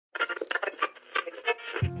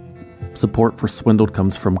Support for Swindled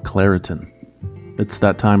comes from Claritin. It's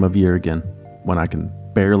that time of year again, when I can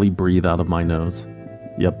barely breathe out of my nose.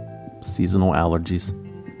 Yep, seasonal allergies.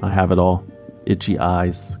 I have it all. Itchy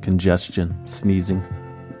eyes, congestion, sneezing.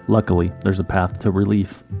 Luckily, there's a path to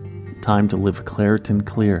relief. Time to live Claritin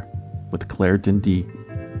Clear with Claritin D.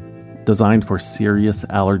 Designed for serious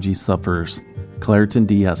allergy sufferers, Claritin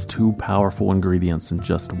D has 2 powerful ingredients in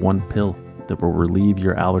just 1 pill that will relieve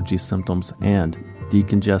your allergy symptoms and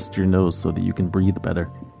decongest your nose so that you can breathe better.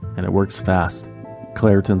 And it works fast.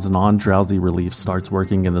 Claritin's non-drowsy relief starts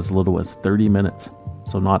working in as little as 30 minutes,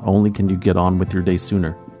 so not only can you get on with your day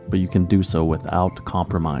sooner, but you can do so without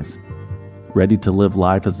compromise. Ready to live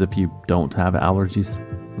life as if you don't have allergies?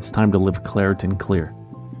 It's time to live Claritin Clear.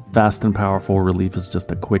 Fast and powerful relief is just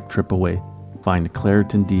a quick trip away. Find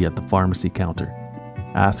Claritin D at the pharmacy counter.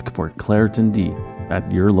 Ask for Claritin D at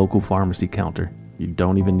your local pharmacy counter. You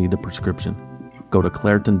don't even need a prescription. Go to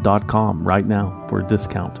Claritin.com right now for a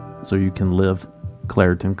discount so you can live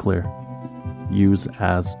Claritin Clear. Use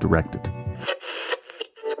as directed.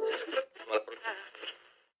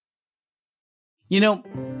 You know,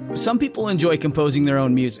 some people enjoy composing their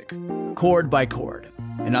own music, chord by chord,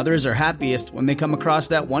 and others are happiest when they come across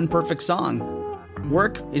that one perfect song.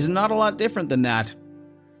 Work is not a lot different than that.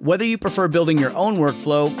 Whether you prefer building your own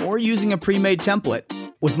workflow or using a pre-made template,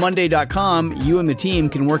 with Monday.com, you and the team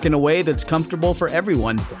can work in a way that's comfortable for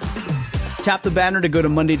everyone. Tap the banner to go to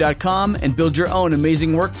Monday.com and build your own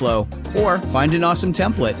amazing workflow, or find an awesome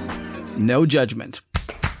template. No judgment.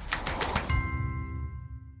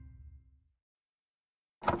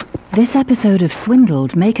 This episode of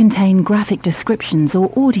Swindled may contain graphic descriptions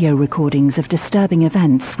or audio recordings of disturbing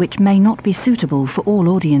events which may not be suitable for all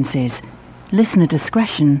audiences. Listener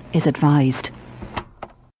discretion is advised.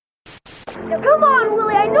 Come on,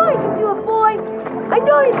 Willie, I know you can do it, boy. I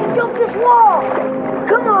know you can jump this wall.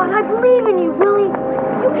 Come on, I believe in you, Willie.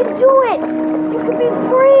 You can do it. You can be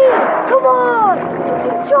free. Come on, you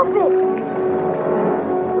can jump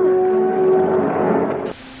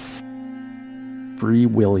it. Free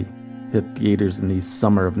Willy hit theaters in the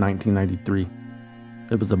summer of 1993.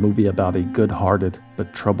 It was a movie about a good-hearted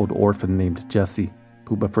but troubled orphan named Jesse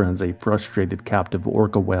who befriends a frustrated captive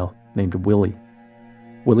orca whale named Willie.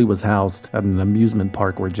 Willie was housed at an amusement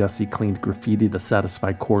park where Jesse cleaned graffiti to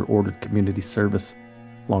satisfy court-ordered community service.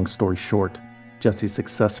 Long story short, Jesse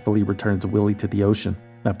successfully returns Willie to the ocean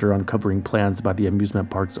after uncovering plans by the amusement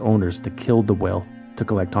park's owners to kill the whale to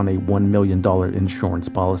collect on a $1 million insurance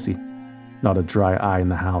policy. Not a dry eye in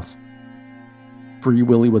the house. Free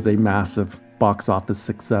Willy was a massive box office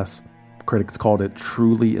success. Critics called it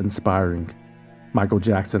truly inspiring. Michael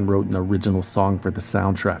Jackson wrote an original song for the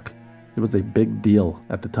soundtrack. It was a big deal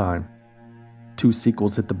at the time. 2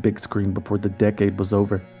 sequels hit the big screen before the decade was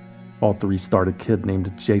over. All 3 starred a kid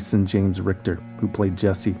named Jason James Richter, who played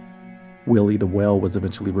Jesse. Willie the whale was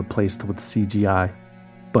eventually replaced with CGI,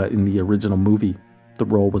 but in the original movie, the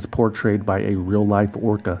role was portrayed by a real-life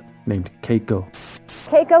orca named Keiko.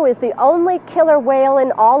 Keiko is the only killer whale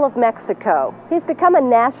in all of Mexico. He's become a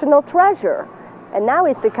national treasure, and now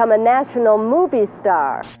he's become a national movie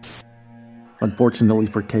star. Unfortunately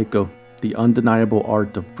for Keiko, the undeniable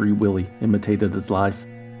art of Free Willy imitated his life.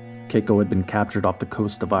 Keiko had been captured off the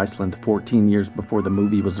coast of Iceland 14 years before the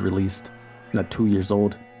movie was released. And at 2 years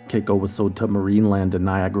old, Keiko was sold to Marineland in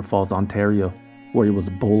Niagara Falls, Ontario, where he was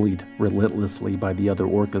bullied relentlessly by the other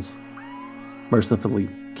orcas. Mercifully,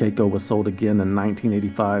 Keiko was sold again in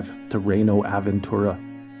 1985 to Reino Aventura,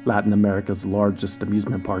 Latin America's largest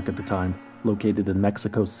amusement park at the time, located in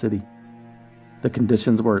Mexico City. The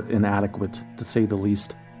conditions were inadequate, to say the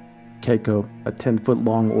least. Keiko, a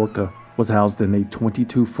 10-foot-long orca, was housed in a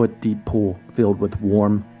 22-foot-deep pool filled with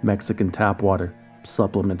warm Mexican tap water,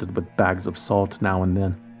 supplemented with bags of salt now and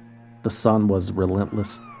then. The sun was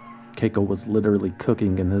relentless. Keiko was literally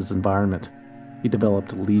cooking in his environment. He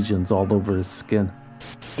developed lesions all over his skin.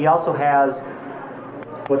 He also has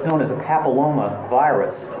what's known as a papilloma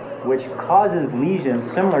virus, which causes lesions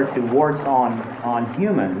similar to warts on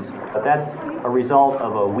humans, but that's a result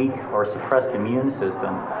of a weak or suppressed immune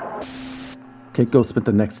system. Keiko spent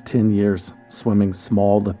the next 10 years swimming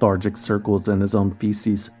small, lethargic circles in his own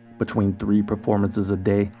feces between 3 performances a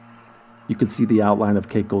day. You could see the outline of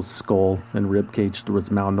Keiko's skull and ribcage through his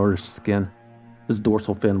malnourished skin. His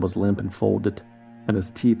dorsal fin was limp and folded, and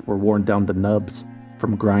his teeth were worn down to nubs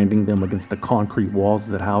from grinding them against the concrete walls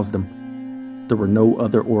that housed him. There were no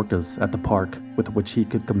other orcas at the park with which he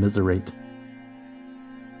could commiserate.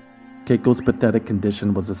 Keiko's pathetic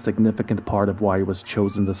condition was a significant part of why he was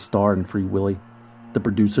chosen to star in Free Willy. The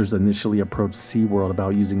producers initially approached SeaWorld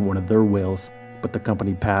about using one of their whales, but the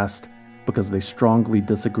company passed. because they strongly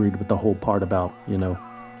disagreed with the whole part about,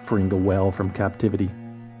 freeing a whale from captivity.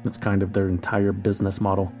 It's kind of their entire business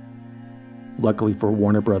model. Luckily for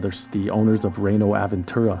Warner Brothers, the owners of Reino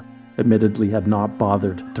Aventura admittedly had not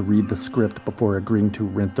bothered to read the script before agreeing to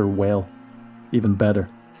rent their whale. Even better,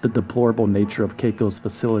 the deplorable nature of Keiko's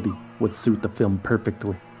facility would suit the film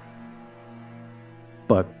perfectly.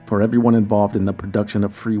 But for everyone involved in the production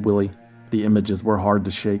of Free Willy, the images were hard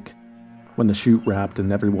to shake. When the shoot wrapped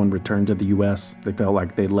and everyone returned to the US, they felt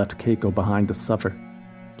like they'd left Keiko behind to suffer.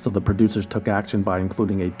 So the producers took action by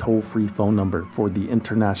including a toll-free phone number for the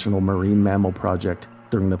International Marine Mammal Project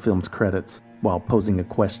during the film's credits, while posing a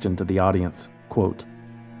question to the audience, quote,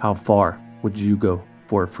 "How far would you go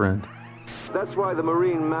for a friend?" That's why the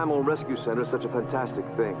Marine Mammal Rescue Center is such a fantastic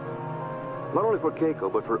thing. Not only for Keiko,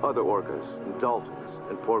 but for other orcas and dolphins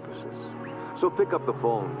and porpoises. So pick up the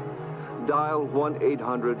phone. Dial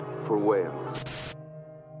 1-800-for-whales.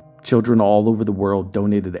 Children all over the world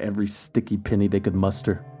donated every sticky penny they could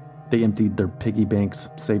muster. They emptied their piggy banks,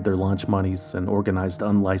 saved their lunch monies, and organized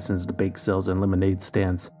unlicensed bake sales and lemonade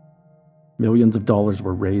stands. Millions of dollars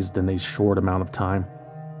were raised in a short amount of time.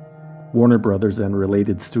 Warner Brothers and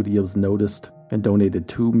related studios noticed and donated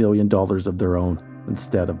 $2 million of their own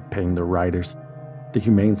instead of paying their writers. The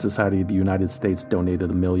Humane Society of the United States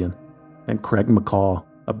donated $1 million, and Craig McCall,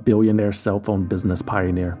 a billionaire cell phone business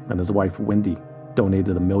pioneer, and his wife Wendy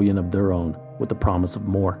donated $1 million of their own with the promise of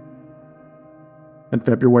more. In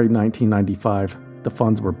February 1995, the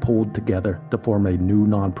funds were pulled together to form a new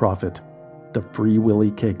nonprofit, the Free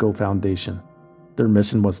Willy Keiko Foundation. Their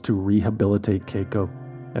mission was to rehabilitate Keiko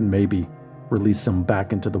and maybe release him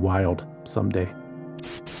back into the wild someday.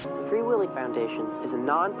 Free Willy Foundation is a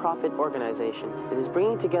non-profit organization that is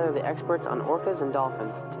bringing together the experts on orcas and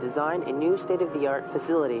dolphins to design a new state-of-the-art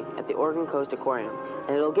facility at the Oregon Coast Aquarium,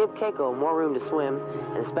 and it'll give Keiko more room to swim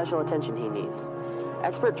and the special attention he needs.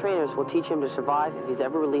 Expert trainers will teach him to survive if he's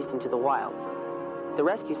ever released into the wild. The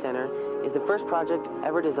Rescue Center is the first project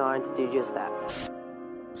ever designed to do just that.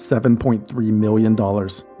 $7.3 million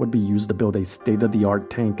would be used to build a state-of-the-art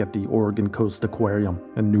tank at the Oregon Coast Aquarium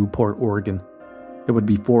in Newport, Oregon. It would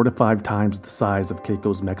be 4 to 5 times the size of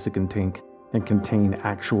Keiko's Mexican tank and contain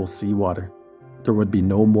actual seawater. There would be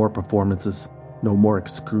no more performances, no more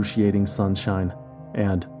excruciating sunshine,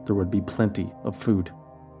 and there would be plenty of food.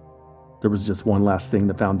 There was just one last thing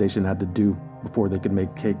the foundation had to do before they could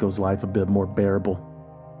make Keiko's life a bit more bearable.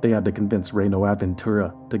 They had to convince Reino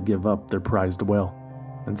Aventura to give up their prized whale,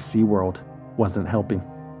 and SeaWorld wasn't helping.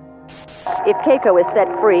 If Keiko is set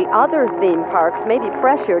free, other theme parks may be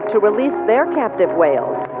pressured to release their captive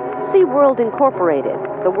whales. SeaWorld Incorporated,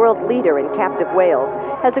 the world leader in captive whales,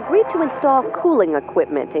 has agreed to install cooling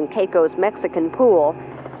equipment in Keiko's Mexican pool.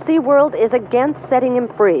 SeaWorld is against setting him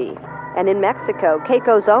free. And in Mexico,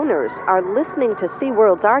 Keiko's owners are listening to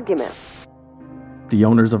SeaWorld's argument. The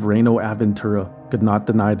owners of Reino Aventura could not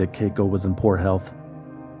deny that Keiko was in poor health.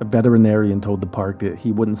 A veterinarian told the park that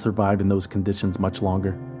he wouldn't survive in those conditions much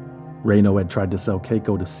longer. Reino had tried to sell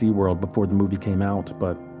Keiko to SeaWorld before the movie came out,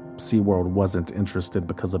 but SeaWorld wasn't interested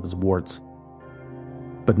because of his warts.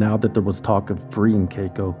 But now that there was talk of freeing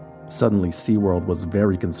Keiko, suddenly SeaWorld was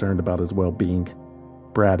very concerned about his well-being.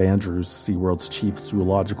 Brad Andrews, SeaWorld's chief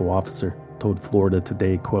zoological officer, told Florida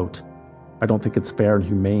Today, quote, "I don't think it's fair and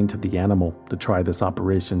humane to the animal to try this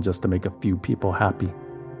operation just to make a few people happy."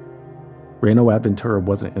 Reino Aventura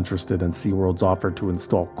wasn't interested in SeaWorld's offer to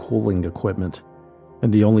install cooling equipment,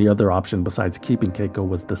 and the only other option besides keeping Keiko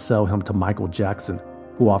was to sell him to Michael Jackson,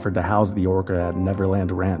 who offered to house the orca at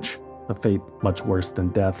Neverland Ranch, a fate much worse than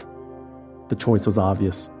death. The choice was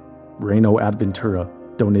obvious. Reino Aventura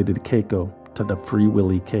donated Keiko to the Free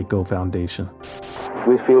Willy Keiko Foundation.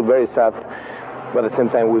 We feel very sad, but at the same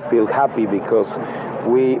time we feel happy because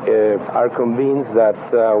we are convinced that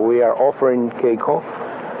we are offering Keiko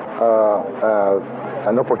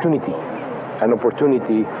an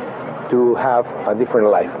opportunity to have a different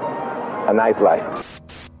life, a nice life.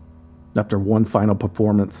 After one final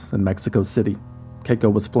performance in Mexico City,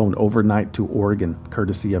 Keiko was flown overnight to Oregon,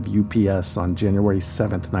 courtesy of UPS, on January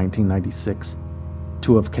 7th, 1996.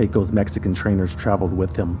 2 of Keiko's Mexican trainers traveled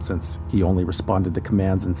with him since he only responded to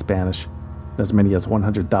commands in Spanish. As many as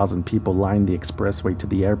 100,000 people lined the expressway to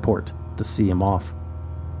the airport to see him off.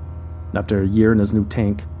 After a year in his new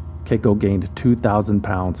tank, Keiko gained 2,000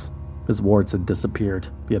 pounds. His warts had disappeared,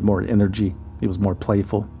 he had more energy, he was more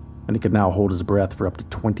playful, and he could now hold his breath for up to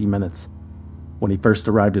 20 minutes. When he first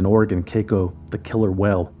arrived in Oregon, Keiko, the killer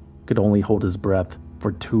whale, could only hold his breath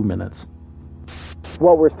for 2 minutes.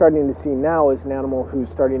 What we're starting to see now is an animal who's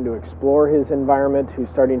starting to explore his environment, who's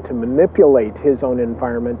starting to manipulate his own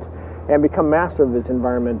environment, and become master of his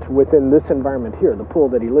environment within this environment here, the pool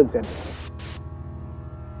that he lives in.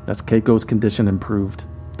 As Keiko's condition improved,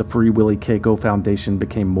 the Free Willy Keiko Foundation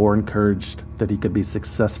became more encouraged that he could be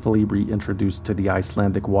successfully reintroduced to the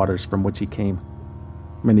Icelandic waters from which he came.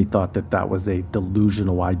 Many thought that that was a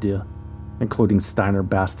delusional idea, including Steinar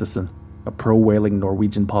Bastissen, a pro-whaling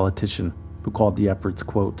Norwegian politician who called the efforts,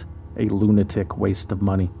 quote, a lunatic waste of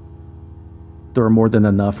money. There are more than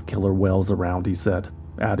enough killer whales around, he said,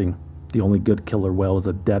 adding, the only good killer whale is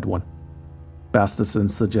a dead one. Bastissen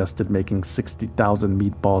suggested making 60,000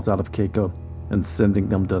 meatballs out of Keiko and sending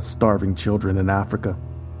them to starving children in Africa.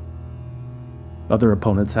 Other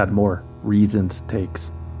opponents had more reasoned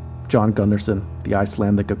takes. John Gunnarsson, the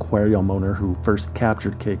Icelandic aquarium owner who first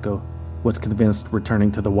captured Keiko, was convinced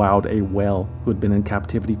returning to the wild a whale who had been in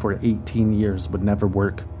captivity for 18 years would never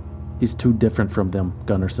work. He's too different from them,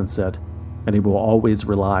 Gunnarsson said, and he will always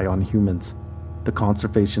rely on humans. The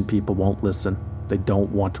conservation people won't listen. They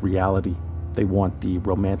don't want reality. They want the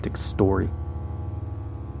romantic story.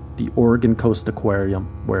 The Oregon Coast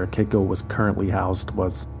Aquarium, where Keiko was currently housed,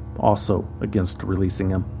 was also against releasing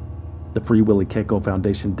him. The Free Willy Keiko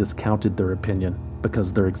Foundation discounted their opinion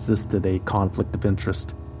because there existed a conflict of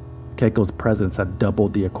interest. Keiko's presence had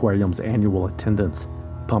doubled the aquarium's annual attendance,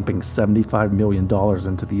 pumping $75 million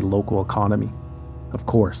into the local economy. Of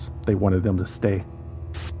course, they wanted them to stay.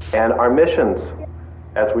 And our missions,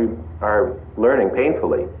 as we are learning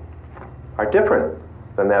painfully, are different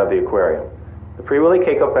than that of the aquarium. The Free Willy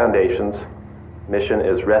Keiko Foundation's mission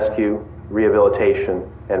is rescue, rehabilitation,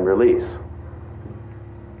 and release.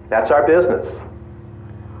 That's our business.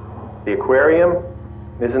 The aquarium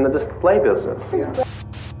is in the display business.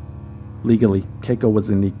 Legally, Keiko was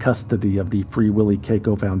in the custody of the Free Willy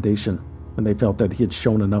Keiko Foundation, and they felt that he had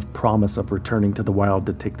shown enough promise of returning to the wild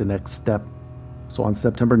to take the next step. So on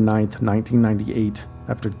September 9th, 1998,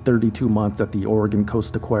 after 32 months at the Oregon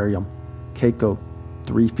Coast Aquarium, Keiko,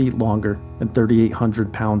 3 feet longer and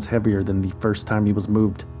 3,800 pounds heavier than the first time he was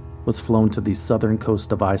moved, was flown to the southern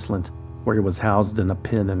coast of Iceland, where he was housed in a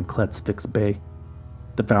pen in Klettsvik Bay.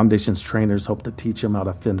 The Foundation's trainers hoped to teach him how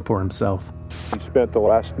to fend for himself. He spent the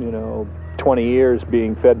last, 20 years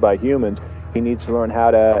being fed by humans. He needs to learn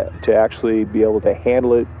how to actually be able to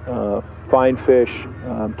handle it, find fish,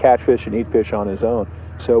 catch fish, and eat fish on his own.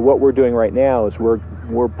 So what we're doing right now is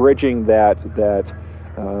we're bridging that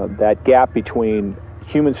gap between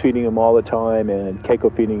humans feeding him all the time and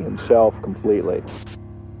Keiko feeding himself completely.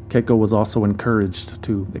 Keiko was also encouraged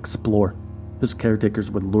to explore. His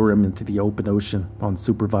caretakers would lure him into the open ocean on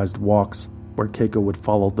supervised walks, where Keiko would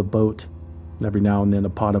follow the boat. Every now and then a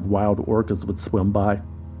pod of wild orcas would swim by.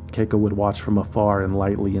 Keiko would watch from afar and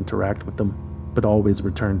lightly interact with them, but always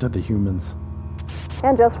return to the humans.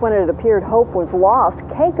 And just when it appeared hope was lost,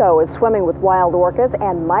 Keiko is swimming with wild orcas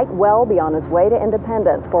and might well be on his way to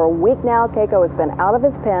independence. For a week now, Keiko has been out of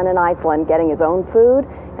his pen in Iceland, getting his own food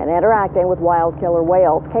and interacting with wild killer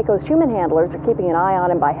whales. Keiko's human handlers are keeping an eye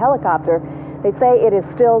on him by helicopter. They say it is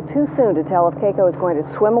still too soon to tell if Keiko is going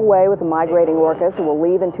to swim away with the migrating orcas who will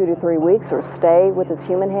leave in 2 to 3 weeks or stay with his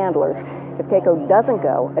human handlers. If Keiko doesn't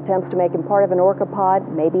go, attempts to make him part of an orca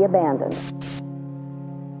pod may be abandoned.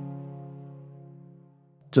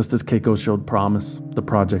 Just as Keiko showed promise, the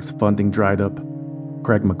project's funding dried up.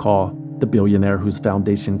 Craig McCall, the billionaire whose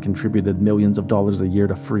foundation contributed millions of dollars a year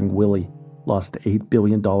to freeing Willy, lost $8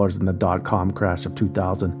 billion in the dot-com crash of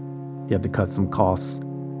 2000. He had to cut some costs.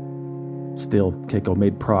 Still, Keiko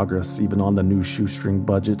made progress even on the new shoestring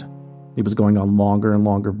budget. He was going on longer and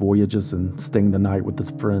longer voyages and staying the night with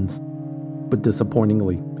his friends. But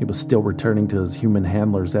disappointingly, he was still returning to his human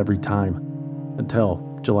handlers every time,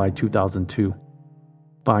 until July 2002.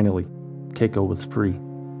 Finally, Keiko was free.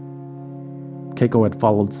 Keiko had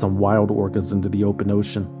followed some wild orcas into the open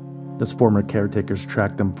ocean. His former caretakers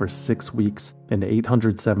tracked him for 6 weeks and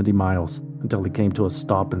 870 miles until he came to a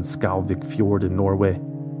stop in Skalvik Fjord in Norway.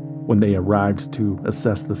 When they arrived to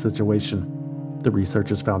assess the situation, the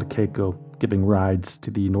researchers found Keiko giving rides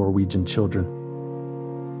to the Norwegian children.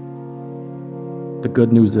 The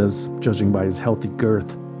good news is, judging by his healthy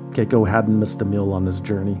girth, Keiko hadn't missed a meal on his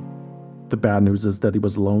journey. The bad news is that he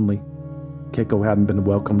was lonely. Keiko hadn't been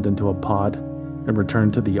welcomed into a pod and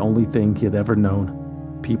returned to the only thing he had ever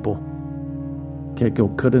known, people.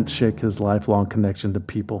 Keiko couldn't shake his lifelong connection to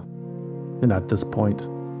people, and at this point,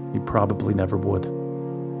 he probably never would.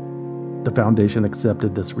 The Foundation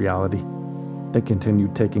accepted this reality. They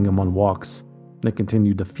continued taking him on walks. They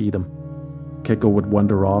continued to feed him. Keiko would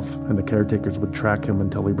wander off, and the caretakers would track him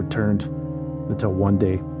until he returned, until one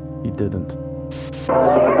day he didn't.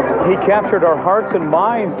 He captured our hearts and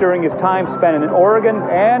minds during his time spent in Oregon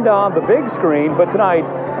and on the big screen, but tonight,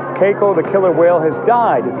 Keiko, the killer whale, has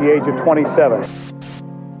died at the age of 27.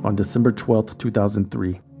 On December 12,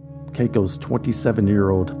 2003, Keiko's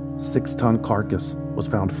 27-year-old, 6-ton carcass was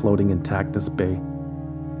found floating in Cactus Bay.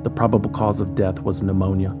 The probable cause of death was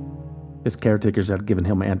pneumonia. His caretakers had given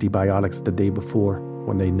him antibiotics the day before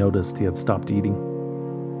when they noticed he had stopped eating.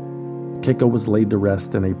 Keiko was laid to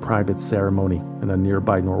rest in a private ceremony in a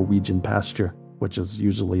nearby Norwegian pasture, which is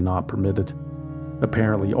usually not permitted.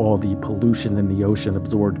 Apparently, all the pollution in the ocean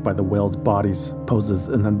absorbed by the whales' bodies poses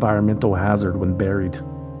an environmental hazard when buried.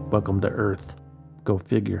 Welcome to Earth. Go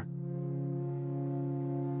figure.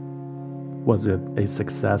 Was it a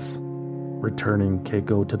success, returning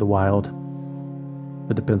Keiko to the wild?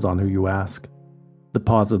 It depends on who you ask. The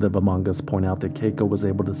positive among us point out that Keiko was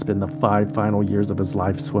able to spend the 5 final years of his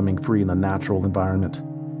life swimming free in a natural environment.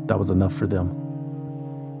 That was enough for them.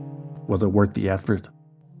 Was it worth the effort?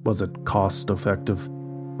 Was it cost effective?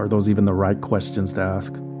 Are those even the right questions to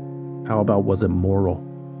ask? How about, was it moral?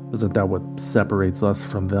 Isn't that what separates us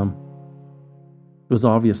from them? It was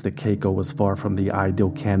obvious that Keiko was far from the ideal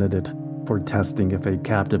candidate for testing if a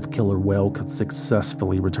captive killer whale could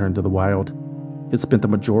successfully return to the wild. He spent the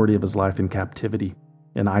majority of his life in captivity,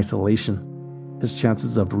 in isolation. His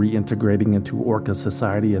chances of reintegrating into orca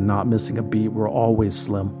society and not missing a beat were always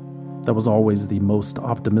slim. That was always the most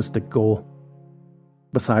optimistic goal.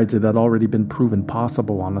 Besides, it had already been proven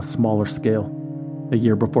possible on a smaller scale. A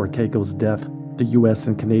year before Keiko's death, the US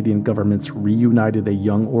and Canadian governments reunited a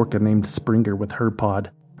young orca named Springer with her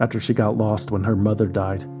pod after she got lost when her mother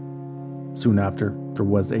died. Soon after, there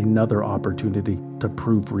was another opportunity to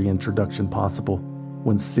prove reintroduction possible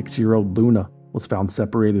when 6-year-old Luna was found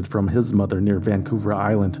separated from his mother near Vancouver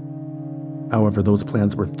Island. However, those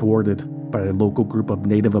plans were thwarted by a local group of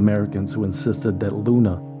Native Americans who insisted that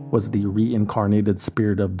Luna was the reincarnated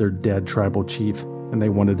spirit of their dead tribal chief, and they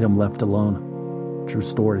wanted him left alone. True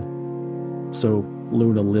story. So,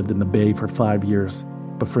 Luna lived in the bay for 5 years,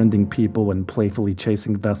 befriending people and playfully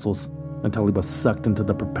chasing vessels, until he was sucked into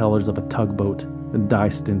the propellers of a tugboat and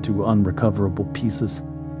diced into unrecoverable pieces.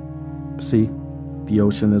 See, the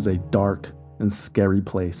ocean is a dark and scary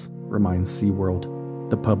place, reminds SeaWorld,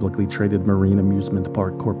 the publicly traded marine amusement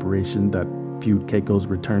park corporation that viewed Keiko's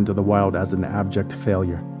return to the wild as an abject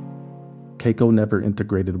failure. Keiko never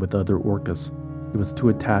integrated with other orcas. He was too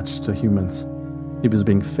attached to humans. He was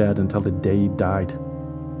being fed until the day he died.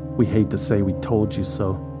 We hate to say we told you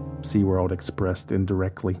so, SeaWorld expressed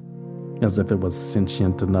indirectly, as if it was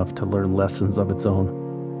sentient enough to learn lessons of its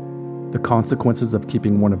own. The consequences of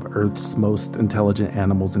keeping one of Earth's most intelligent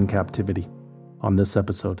animals in captivity, on this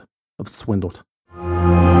episode of Swindled.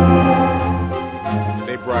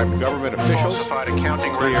 They bribed government officials,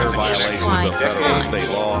 clear violations of federal and state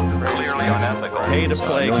law, clearly unethical, pay to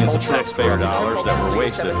play millions of taxpayer dollars that were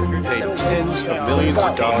wasted, paid tens of millions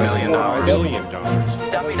of dollars, $1 billion,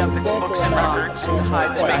 dummied up its books and records to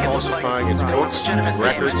hide the by falsifying its books and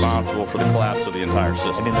records, responsible for the collapse of the entire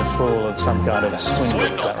system. And in this role of some kind of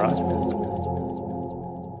swindle, is that right?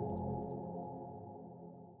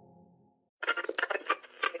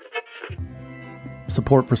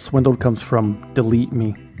 Support for Swindled comes from Delete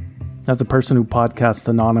Me. As a person who podcasts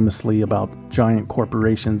anonymously about giant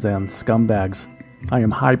corporations and scumbags, I am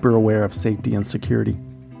hyper aware of safety and security,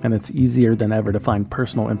 and it's easier than ever to find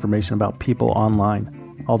personal information about people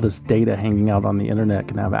online. All this data hanging out on the internet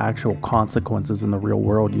can have actual consequences in the real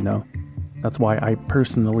world, you know. That's why I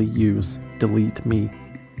personally use Delete Me.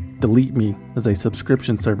 Delete Me is a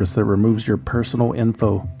subscription service that removes your personal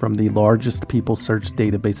info from the largest people search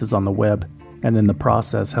databases on the web, and in the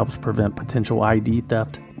process helps prevent potential ID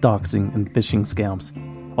theft, doxing, and phishing scams.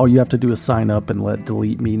 All you have to do is sign up and let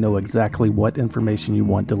Delete Me know exactly what information you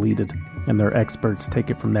want deleted, and their experts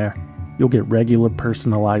take it from there. You'll get regular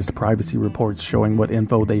personalized privacy reports showing what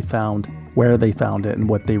info they found, where they found it, and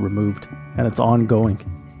what they removed, and it's ongoing.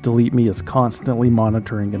 Delete Me is constantly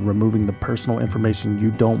monitoring and removing the personal information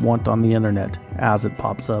you don't want on the internet as it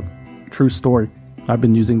pops up. True story. I've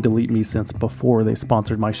been using Delete Me since before they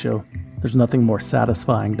sponsored my show. There's nothing more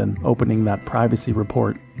satisfying than opening that privacy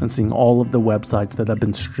report and seeing all of the websites that have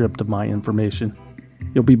been stripped of my information.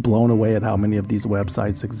 You'll be blown away at how many of these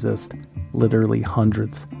websites exist. Literally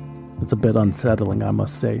hundreds. It's a bit unsettling, I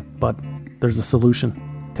must say, but there's a solution.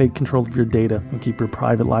 Take control of your data and keep your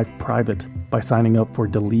private life private by signing up for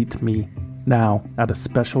Delete Me now at a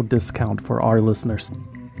special discount for our listeners.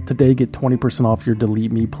 Today, get 20% off your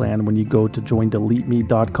Delete Me plan when you go to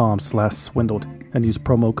joindeleteme.com/swindled and use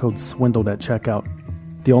promo code SWINDLED at checkout.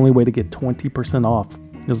 The only way to get 20% off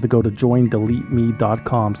is to go to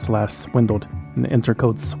joindeleteme.com/swindled and enter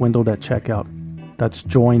code SWINDLED at checkout. That's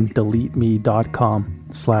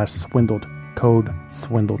joindeleteme.com/swindled Code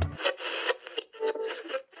Swindled.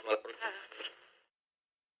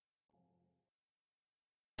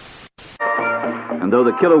 And though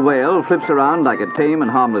the killer whale flips around like a tame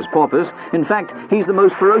and harmless porpoise, in fact, he's the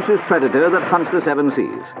most ferocious predator that hunts the seven seas.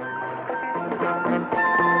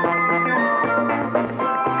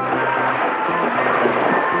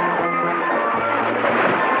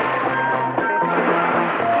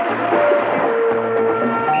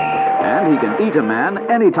 And he can eat a man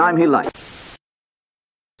anytime he likes.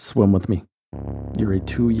 Swim with me. You're a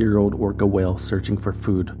 2-year-old orca whale searching for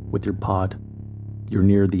food with your pod. You're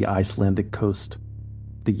near the Icelandic coast.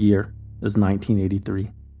 The year is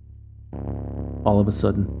 1983. All of a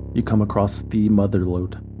sudden, you come across the mother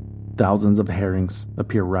lode. Thousands of herrings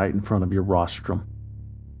appear right in front of your rostrum.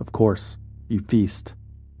 Of course, you feast.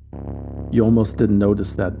 You almost didn't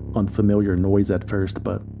notice that unfamiliar noise at first,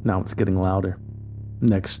 but now it's getting louder.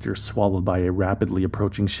 Next, you're swallowed by a rapidly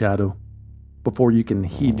approaching shadow. Before you can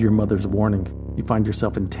heed your mother's warning, you find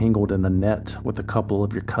yourself entangled in a net with a couple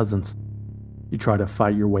of your cousins. You try to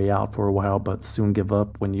fight your way out for a while, but soon give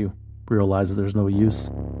up when you realize that there's no use.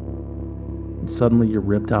 And suddenly you're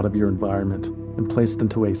ripped out of your environment and placed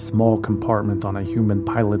into a small compartment on a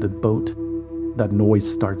human-piloted boat. That noise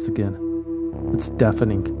starts again. It's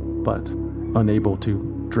deafening, but unable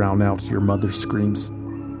to drown out your mother's screams.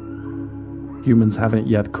 Humans haven't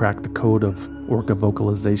yet cracked the code of orca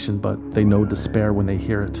vocalization, but they know despair when they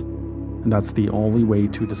hear it. And that's the only way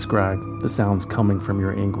to describe the sounds coming from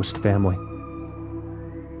your anguished family.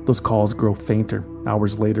 Those calls grow fainter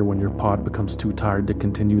hours later when your pod becomes too tired to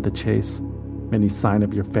continue the chase. Any sign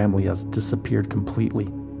of your family has disappeared completely,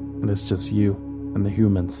 and it's just you and the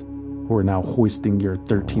humans who are now hoisting your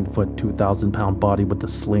 13-foot, 2,000-pound body with a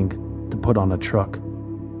sling to put on a truck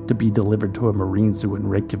to be delivered to a marine zoo in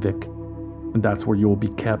Reykjavik. And that's where you will be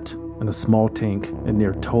kept in a small tank in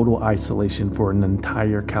near total isolation for an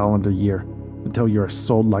entire calendar year until you are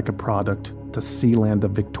sold like a product to Sealand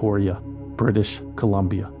of Victoria, British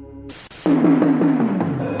Columbia.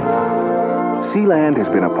 Sealand has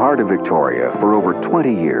been a part of Victoria for over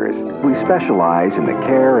 20 years. We specialize in the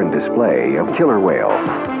care and display of killer whales.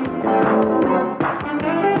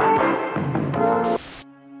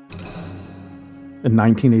 In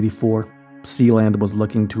 1984, Sealand was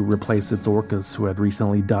looking to replace its orcas who had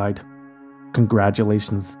recently died.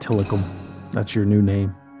 Congratulations, Tillicum. That's your new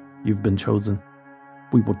name. You've been chosen.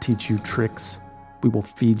 We will teach you tricks. We will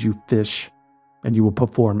feed you fish. And you will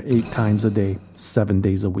perform 8 times a day, 7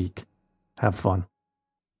 days a week. Have fun.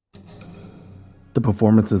 The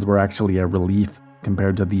performances were actually a relief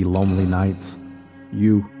compared to the lonely nights.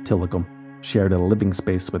 You, Tillicum, shared a living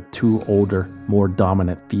space with 2 older, more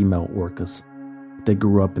dominant female orcas. They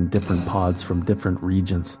grew up in different pods from different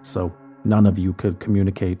regions, so none of you could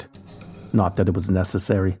communicate. Not that it was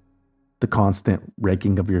necessary. The constant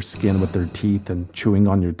raking of your skin with their teeth and chewing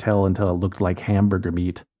on your tail until it looked like hamburger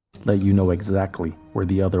meat let you know exactly where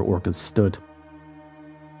the other orcas stood.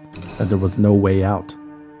 And there was no way out.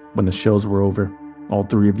 When the shows were over, all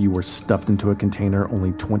 3 of you were stuffed into a container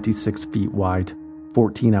only 26 feet wide,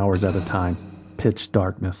 14 hours at a time, pitch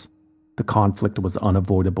darkness. The conflict was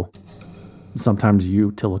unavoidable. Sometimes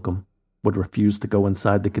you, Tillicum, would refuse to go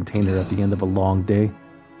inside the container at the end of a long day.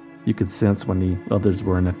 You could sense when the others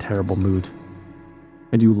were in a terrible mood.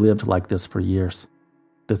 And you lived like this for years.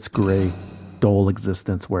 This gray, dull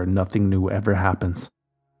existence where nothing new ever happens.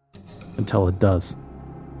 Until it does.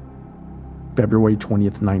 February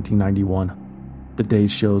 20th, 1991. The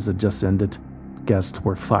day's shows had just ended. Guests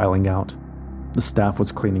were filing out. The staff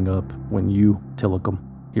was cleaning up when you, Tillicum,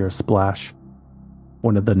 hear a splash.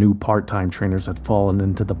 One of the new part-time trainers had fallen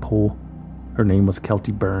into the pool. Her name was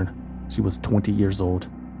Kelty Byrne. She was 20 years old.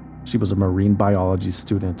 She was a marine biology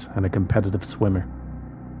student and a competitive swimmer.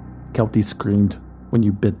 Kelty screamed when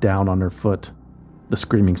you bit down on her foot. The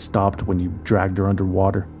screaming stopped when you dragged her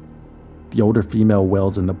underwater. The older female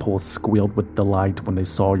whales in the pool squealed with delight when they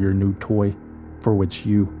saw your new toy, for which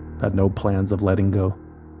you had no plans of letting go.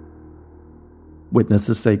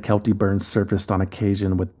 Witnesses say Kelty Byrne surfaced on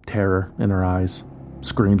occasion with terror in her eyes.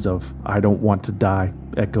 Screams of, "I don't want to die,"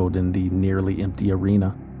 echoed in the nearly empty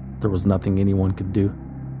arena. There was nothing anyone could do.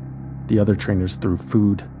 The other trainers threw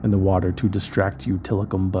food in the water to distract you,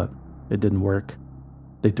 Tillicum, but it didn't work.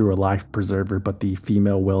 They threw a life preserver, but the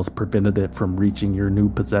female whales prevented it from reaching your new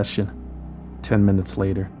possession. 10 minutes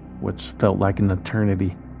later, which felt like an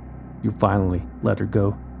eternity, you finally let her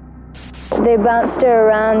go. They bounced her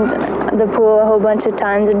around the pool a whole bunch of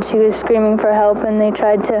times, and she was screaming for help, and they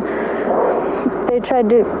tried to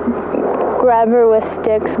grab her with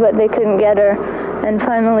sticks, but they couldn't get her.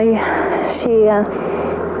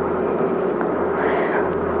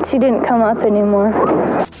 she didn't come up anymore.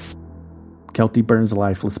 Kelty Burns'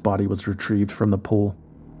 lifeless body was retrieved from the pool.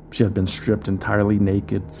 She had been stripped entirely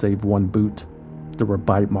naked, save one boot. There were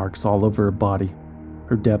bite marks all over her body.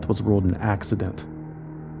 Her death was ruled an accident.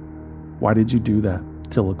 Why did you do that,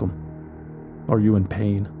 Tilikum? Are you in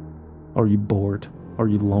pain? Are you bored? Are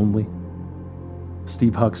you lonely?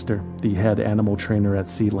 Steve Huckster, the head animal trainer at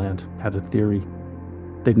SeaLand, had a theory.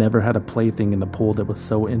 They never had a plaything in the pool that was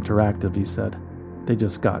so interactive, he said. They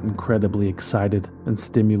just got incredibly excited and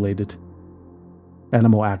stimulated.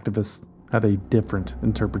 Animal activists had a different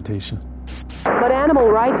interpretation. But animal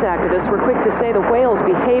rights activists were quick to say the whale's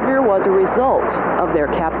behavior was a result of their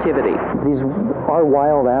captivity. These are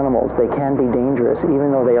wild animals. They can be dangerous,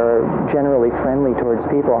 even though they are generally friendly towards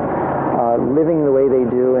people. Living the way they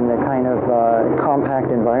do in the kind of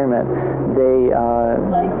compact environment, they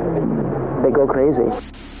go crazy.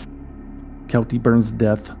 Kelty Burns'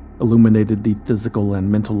 death illuminated the physical and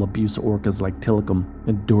mental abuse orcas like Tilikum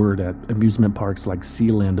endured at amusement parks like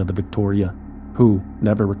SeaLand of the Victoria, who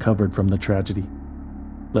never recovered from the tragedy.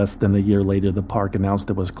 Less than a year later, the park announced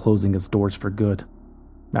it was closing its doors for good.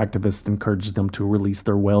 Activists encouraged them to release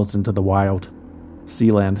their whales into the wild.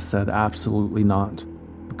 SeaLand said absolutely not,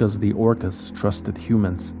 because the orcas trusted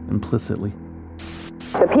humans implicitly.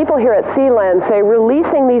 The people here at SeaLand say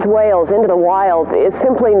releasing these whales into the wild is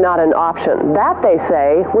simply not an option. That, they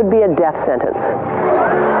say, would be a death sentence.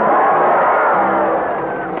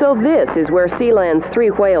 So this is where SeaLand's 3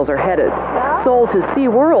 whales are headed, sold to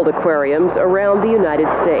SeaWorld aquariums around the United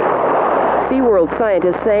States. SeaWorld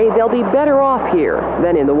scientists say they'll be better off here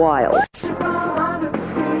than in the wild.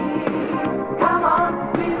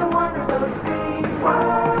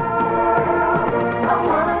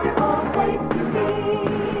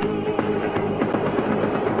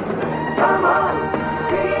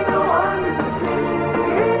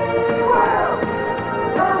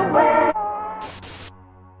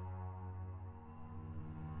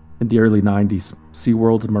 In the early 90s,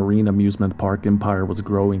 SeaWorld's marine amusement park empire was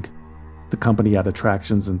growing. The company had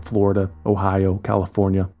attractions in Florida, Ohio,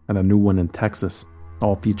 California, and a new one in Texas,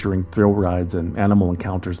 all featuring thrill rides and animal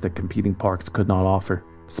encounters that competing parks could not offer,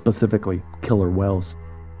 specifically killer whales.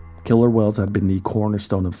 Killer whales had been the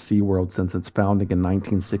cornerstone of SeaWorld since its founding in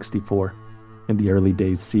 1964. In the early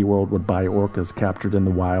days, SeaWorld would buy orcas captured in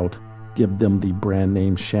the wild, give them the brand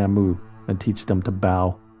name Shamu, and teach them to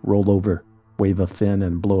bow, roll over, wave a fin,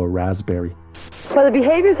 and blow a raspberry. Well, the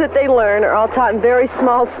behaviors that they learn are all taught in very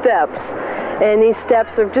small steps. And these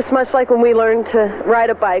steps are just much like when we learn to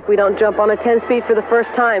ride a bike. We don't jump on a 10-speed for the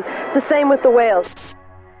first time. It's the same with the whales.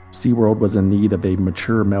 SeaWorld was in need of a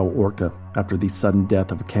mature male orca after the sudden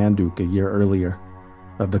death of Kanduk a year earlier.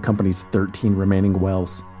 Of the company's 13 remaining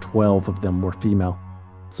whales, 12 of them were female.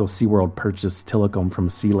 So SeaWorld purchased Tilikum from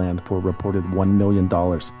SeaLand for a reported $1 million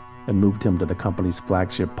and moved him to the company's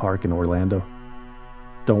flagship park in Orlando.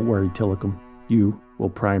 Don't worry, Tilikum. You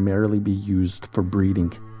will primarily be used for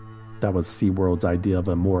breeding. That was SeaWorld's idea of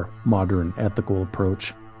a more modern, ethical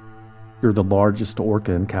approach. You're the largest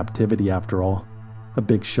orca in captivity, after all. A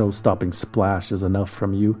big show-stopping splash is enough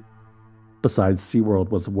from you. Besides, SeaWorld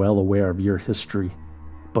was well aware of your history.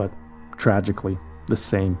 But, tragically, the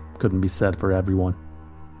same couldn't be said for everyone.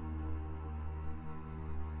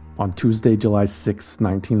 On Tuesday, July 6,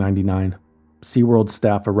 1999, SeaWorld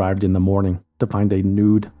staff arrived in the morning to find a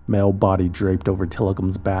nude male body draped over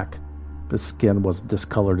Tilikum's back. His skin was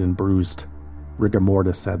discolored and bruised. Rigor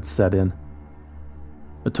mortis had set in.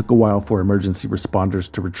 It took a while for emergency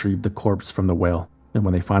responders to retrieve the corpse from the whale, and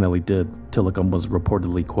when they finally did, Tilikum was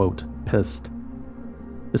reportedly, quote, pissed.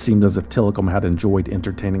 It seemed as if Tilikum had enjoyed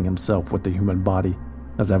entertaining himself with the human body,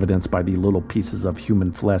 as evidenced by the little pieces of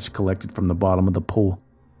human flesh collected from the bottom of the pool.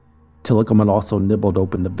 Tilikum had also nibbled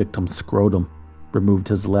open the victim's scrotum, removed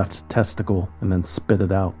his left testicle, and then spit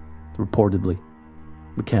it out, reportedly.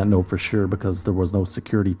 We can't know for sure because there was no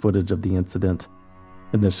security footage of the incident.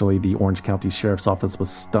 Initially, the Orange County Sheriff's Office was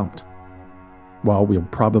stumped. While we'll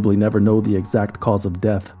probably never know the exact cause of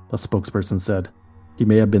death, a spokesperson said, he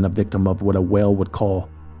may have been a victim of what a whale would call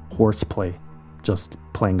horseplay, just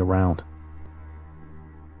playing around.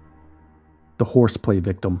 The horseplay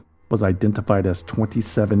victim was identified as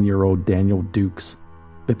 27-year-old Daniel Dukes.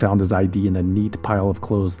 They found his ID in a neat pile of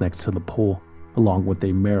clothes next to the pool, along with a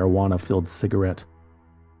marijuana-filled cigarette.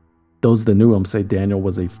 Those that knew him say Daniel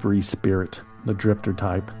was a free spirit, the drifter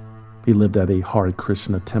type. He lived at a Hare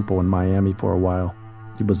Krishna temple in Miami for a while.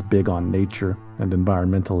 He was big on nature and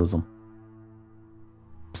environmentalism.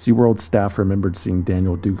 SeaWorld staff remembered seeing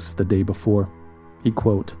Daniel Dukes the day before. He,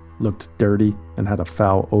 quote, looked dirty and had a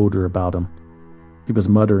foul odor about him. He was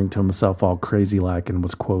muttering to himself all crazy-like and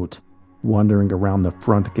was, quote, wandering around the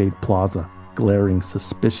front gate plaza, glaring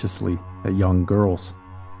suspiciously at young girls.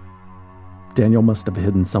 Daniel must have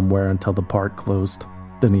hidden somewhere until the park closed.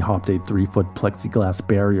 Then he hopped a 3-foot plexiglass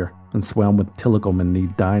barrier and swam with Tillicum in the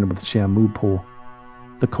Dine with Shamu pool.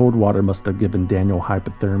 The cold water must have given Daniel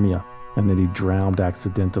hypothermia, and then he drowned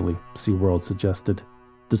accidentally, SeaWorld suggested,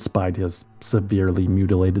 despite his severely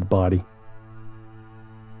mutilated body.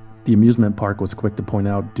 The amusement park was quick to point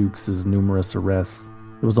out Dukes' numerous arrests.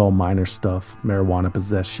 It was all minor stuff: marijuana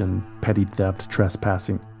possession, petty theft,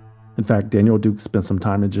 trespassing. In fact, Daniel Dukes spent some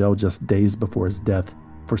time in jail just days before his death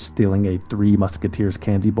for stealing a Three Musketeers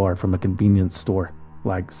candy bar from a convenience store,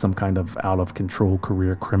 like some kind of out-of-control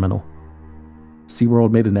career criminal.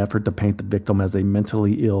 SeaWorld made an effort to paint the victim as a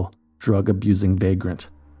mentally ill, drug-abusing vagrant.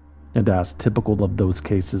 And as typical of those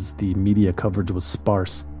cases, the media coverage was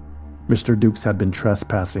sparse. Mr. Dukes had been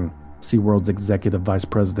trespassing, SeaWorld's executive vice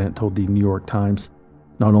president told the New York Times.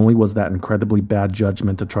 Not only was that incredibly bad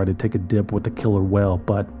judgment to try to take a dip with the killer whale,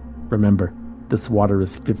 but remember, this water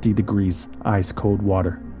is 50 degrees, ice-cold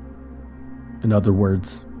water. In other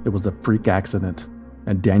words, it was a freak accident,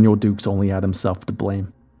 and Daniel Dukes only had himself to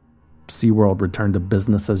blame. SeaWorld returned to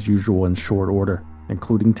business as usual in short order,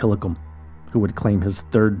 including Tillicum, who would claim his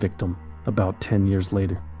third victim about 10 years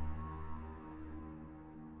later.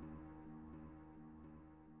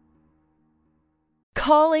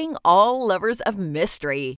 Calling all lovers of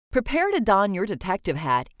mystery. Prepare to don your detective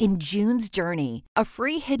hat in June's Journey, a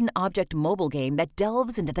free hidden object mobile game that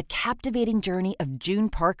delves into the captivating journey of June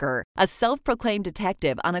Parker, a self-proclaimed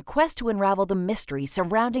detective on a quest to unravel the mystery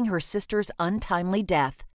surrounding her sister's untimely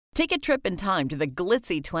death. Take a trip in time to the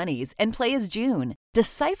glitzy 20s and play as June,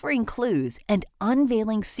 deciphering clues and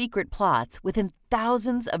unveiling secret plots within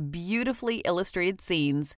thousands of beautifully illustrated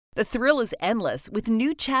scenes. The thrill is endless with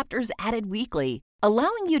new chapters added weekly,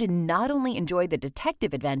 allowing you to not only enjoy the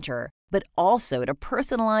detective adventure, but also to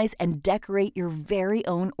personalize and decorate your very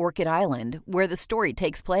own Orchid Island where the story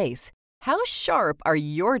takes place. How sharp are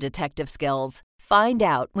your detective skills? Find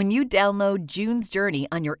out when you download June's Journey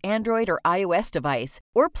on your Android or iOS device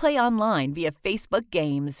or play online via Facebook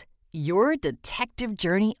Games. Your detective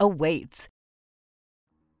journey awaits.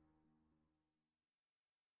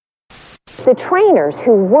 The trainers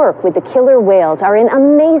who work with the killer whales are in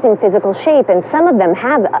amazing physical shape, and some of them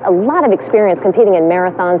have a lot of experience competing in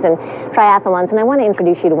marathons and triathlons, and I want to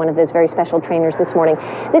introduce you to one of those very special trainers this morning.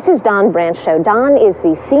 This is Don Brancho. Don is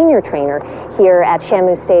the senior trainer here at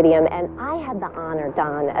Shamu Stadium, and I had the honor,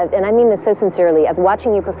 Don, and I mean this so sincerely, of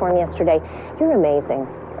watching you perform yesterday. You're amazing.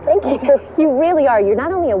 Thank you. You really are. You're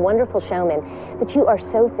not only a wonderful showman, but you are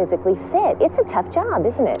so physically fit. It's a tough job,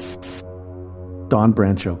 isn't it? Don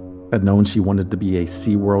Brancho had known she wanted to be a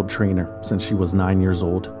SeaWorld trainer since she was 9 years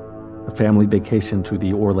old. A family vacation to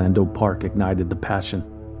the Orlando park ignited the passion.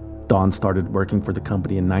 Dawn started working for the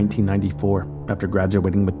company in 1994 after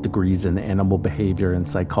graduating with degrees in animal behavior and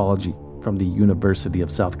psychology from the University of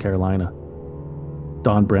South Carolina.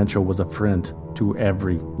 Dawn Brancho was a friend to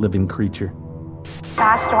every living creature.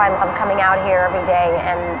 Gosh, do I love coming out here every day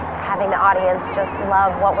and having the audience just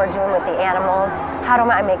love what we're doing with the animals. How do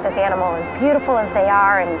I make this animal as beautiful as they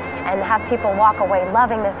are and have people walk away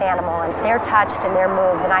loving this animal, and they're touched and they're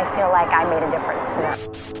moved, and I feel like I made a difference to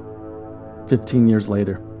them. 15 years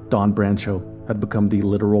later, Dawn Brancho had become the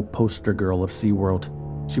literal poster girl of SeaWorld.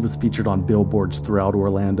 She was featured on billboards throughout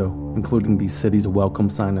Orlando, including the city's welcome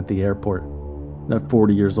sign at the airport. At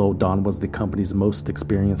 40 years old, Dawn was the company's most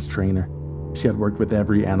experienced trainer. She had worked with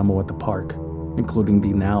every animal at the park, including the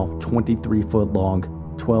now 23-foot-long,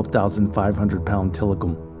 12,500-pound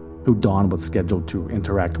Tillicum, who Dawn was scheduled to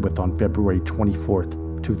interact with on February 24th,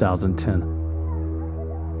 2010.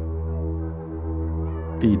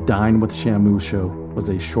 The Dine with Shamu show was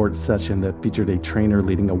a short session that featured a trainer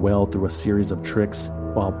leading a whale through a series of tricks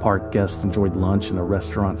while park guests enjoyed lunch in a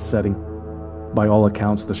restaurant setting. By all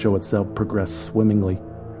accounts, the show itself progressed swimmingly.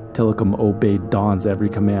 Tillicum obeyed Dawn's every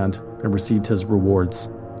command and received his rewards: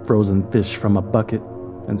 frozen fish from a bucket,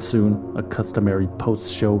 and soon a customary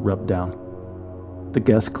post-show rub-down. The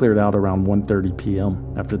guests cleared out around 1:30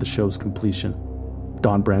 p.m. after the show's completion.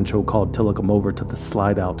 Dawn Brancho called Tillicum over to the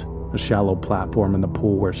slide-out, a shallow platform in the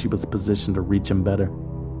pool where she was positioned to reach him better.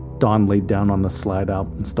 Dawn laid down on the slide-out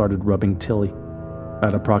and started rubbing Tilly.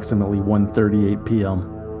 At approximately 1:38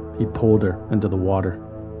 p.m., he pulled her into the water.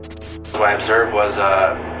 What I observed was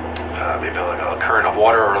maybe like a current of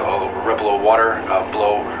water or a ripple of water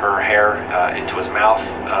blow her hair into his mouth.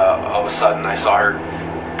 All of a sudden, I saw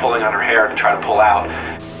her pulling on her hair to try to pull out.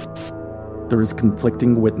 There is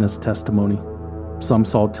conflicting witness testimony. Some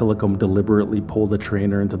saw Tillicum deliberately pull the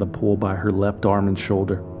trainer into the pool by her left arm and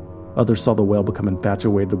shoulder. Others saw the whale become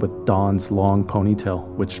infatuated with Don's long ponytail,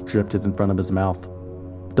 which drifted in front of his mouth.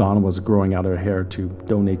 Don was growing out her hair to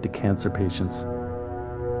donate to cancer patients.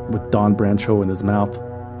 With Don Brancho in his mouth,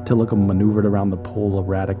 Tilikum maneuvered around the pole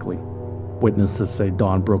erratically. Witnesses say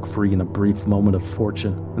Don broke free in a brief moment of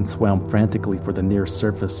fortune and swam frantically for the near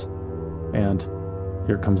surface. And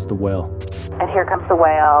here comes the whale. And here comes the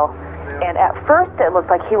whale. And at first it looked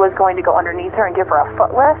like he was going to go underneath her and give her a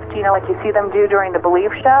foot lift, you know, like you see them do during the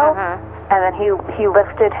Believe show. And then he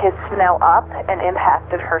lifted his snout up and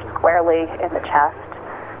impacted her squarely in the chest.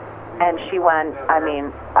 And she went,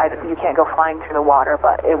 you can't go flying through the water,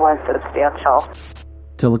 but it was substantial.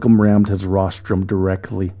 Tilikum rammed his rostrum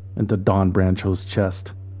directly into Don Brancho's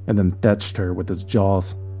chest and then fetched her with his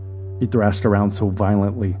jaws. He thrashed around so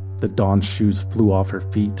violently that Don's shoes flew off her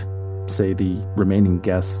feet, say the remaining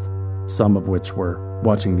guests, some of which were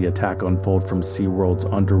watching the attack unfold from SeaWorld's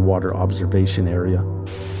underwater observation area.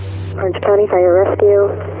 Orange County Fire Rescue.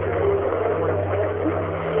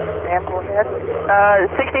 Ma'am, go ahead.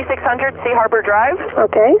 6600 Sea Harbor Drive.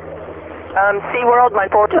 Okay. SeaWorld, my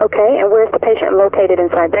port. Okay, and where's the patient located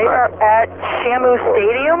inside the park? They are at Shamu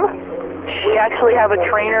Stadium. We actually have a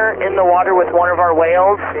trainer in the water with one of our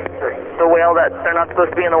whales, the whale that they're not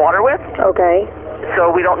supposed to be in the water with. Okay.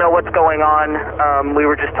 So we don't know what's going on. We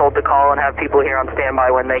were just told to call and have people here on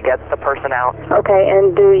standby when they get the person out. Okay,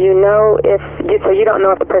 and do you know so you don't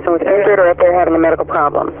know if the person was injured or if they're having a medical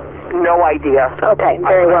problem? No idea. Okay,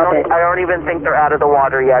 very well then. I don't even think they're out of the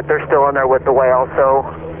water yet. They're still in there with the whale, so...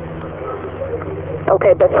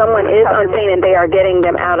 Okay, but someone is on scene and they are getting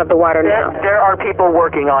them out of the water now. There are people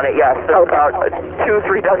working on it, yes. There's about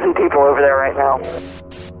 2-3 dozen people over there right now.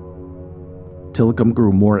 Tilikum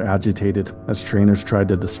grew more agitated as trainers tried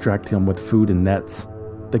to distract him with food and nets.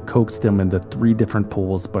 They coaxed him into 3 different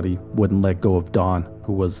pools, but he wouldn't let go of Don,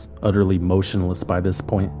 who was utterly motionless by this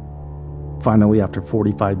point. Finally, after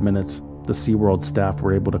 45 minutes, the SeaWorld staff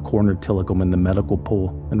were able to corner Tilikum in the medical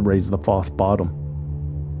pool and raise the false bottom.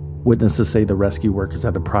 Witnesses say the rescue workers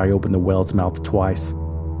had to pry open the whale's mouth twice,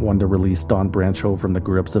 one to release Don Brancho from the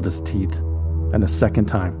grips of his teeth, and a second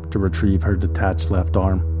time to retrieve her detached left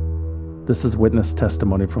arm. This is witness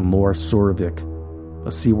testimony from Laura Sorovic,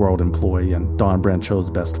 a SeaWorld employee and Don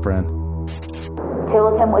Brancho's best friend.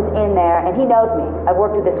 Tilikum was in there, and he knows me. I've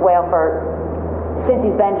worked with this whale since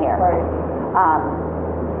he's been here. Right.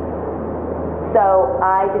 So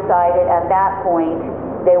I decided at that point,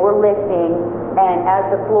 they were lifting, and as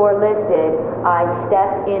the floor lifted, I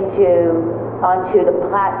stepped onto the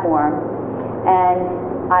platform,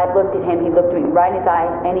 and I looked at him. He looked at me right in his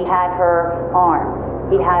eyes, and he had her arm.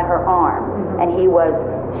 And he was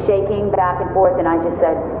shaking back and forth, and I just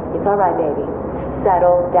said, "It's all right, baby.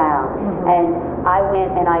 Settle down." And I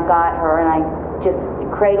went and I got her, and I just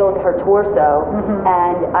cradled her torso,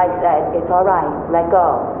 and I said, "It's all right. Let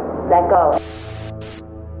go. Let go."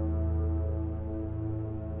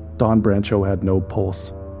 Don Brancho had no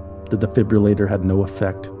pulse. The defibrillator had no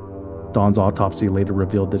effect. Don's autopsy later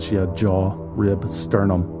revealed that she had jaw, rib,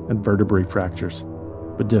 sternum, and vertebrae fractures.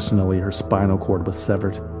 Additionally, her spinal cord was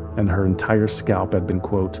severed, and her entire scalp had been,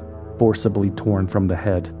 quote, forcibly torn from the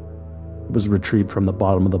head. It was retrieved from the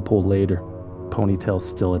bottom of the pool later, ponytail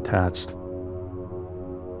still attached.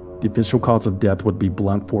 The official cause of death would be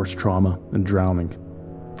blunt force trauma and drowning.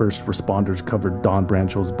 First responders covered Don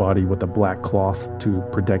Brancho's body with a black cloth to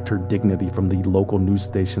protect her dignity from the local news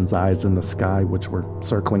station's eyes in the sky, which were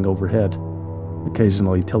circling overhead.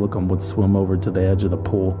 Occasionally, Tilikum would swim over to the edge of the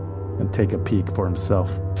pool and take a peek for himself.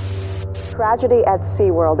 Tragedy at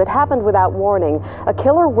SeaWorld. It happened without warning. A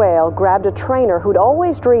killer whale grabbed a trainer who'd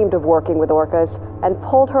always dreamed of working with orcas and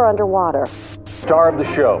pulled her underwater. Star of the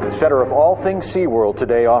show, the center of all things SeaWorld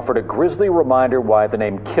today, offered a grisly reminder why the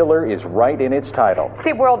name Killer is right in its title.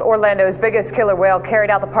 SeaWorld Orlando's biggest killer whale carried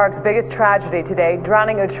out the park's biggest tragedy today,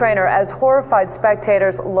 drowning a trainer as horrified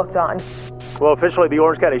spectators looked on. Well, officially, the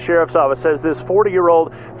Orange County Sheriff's Office says this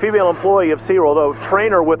 40-year-old female employee of SeaWorld, a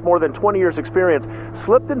trainer with more than 20 years' experience,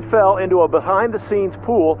 slipped and fell into a behind-the-scenes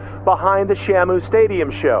pool behind the Shamu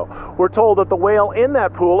Stadium show. We're told that the whale in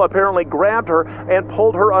that pool apparently grabbed her and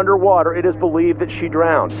pulled her underwater. It is believed that she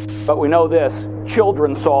drowned. But we know this.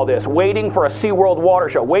 Children saw this, waiting for a SeaWorld water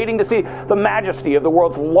show, waiting to see the majesty of the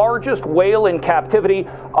world's largest whale in captivity,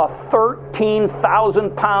 a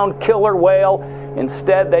 13,000-pound killer whale.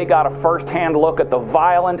 Instead, they got a first-hand look at the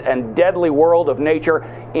violent and deadly world of nature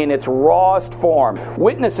in its rawest form.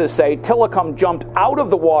 Witnesses say Tilikum jumped out of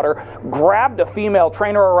the water, grabbed a female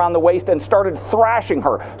trainer around the waist, and started thrashing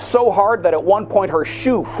her so hard that at one point her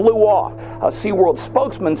shoe flew off. A SeaWorld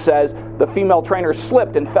spokesman says the female trainer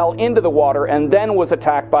slipped and fell into the water and then was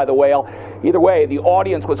attacked by the whale. Either way, the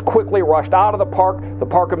audience was quickly rushed out of the park. The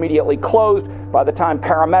park immediately closed. By the time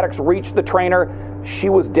paramedics reached the trainer, she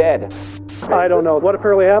was dead. I don't know. What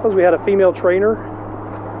apparently happens, we had a female trainer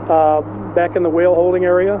back in the whale holding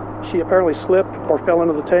area. She apparently slipped or fell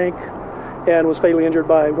into the tank and was fatally injured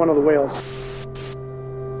by one of the whales.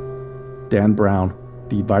 Dan Brown,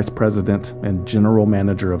 the vice president and general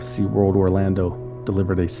manager of SeaWorld Orlando,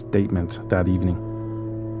 delivered a statement that evening.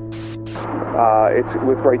 It's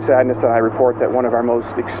with great sadness that I report that one of our most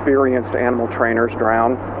experienced animal trainers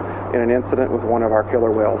drowned in an incident with one of our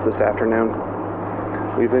killer whales this afternoon.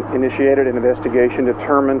 We've initiated an investigation to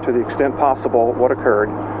determine to the extent possible what occurred.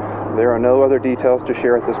 There are no other details to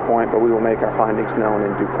share at this point, but we will make our findings known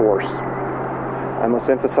in due course. I must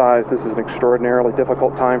emphasize this is an extraordinarily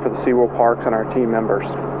difficult time for the SeaWorld parks and our team members.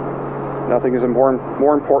 Nothing is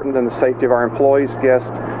more important than the safety of our employees,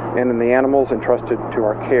 guests, and in the animals entrusted to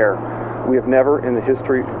our care. We have never in the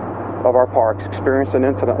history of our parks experienced an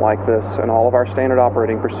incident like this, and all of our standard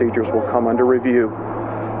operating procedures will come under review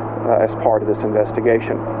as part of this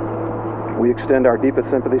investigation. We extend our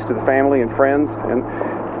deepest sympathies to the family and friends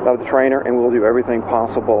of the trainer, and we'll do everything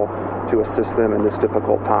possible to assist them in this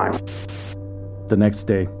difficult time. The next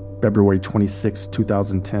day, February 26,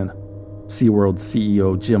 2010, SeaWorld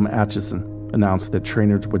CEO Jim Atchison announced that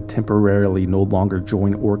trainers would temporarily no longer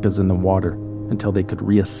join orcas in the water until they could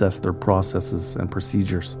reassess their processes and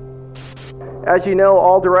procedures. As you know,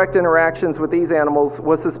 all direct interactions with these animals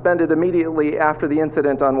was suspended immediately after the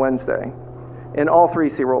incident on Wednesday in all 3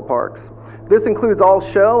 SeaWorld parks. This includes all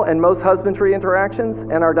show and most husbandry interactions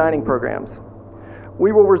and our dining programs.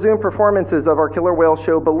 We will resume performances of our killer whale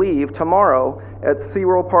show Believe tomorrow at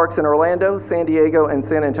SeaWorld parks in Orlando, San Diego, and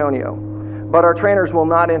San Antonio. But our trainers will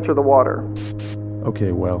not enter the water.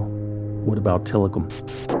 Okay, well, what about Tilikum?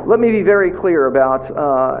 Let me be very clear about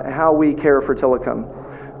how we care for Tilikum.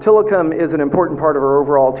 Tilikum is an important part of our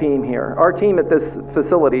overall team here. Our team at this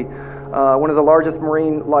facility, one of the largest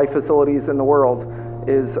marine life facilities in the world,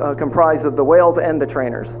 is comprised of the whales and the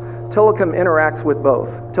trainers. Tilikum interacts with both.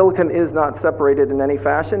 Tilikum is not separated in any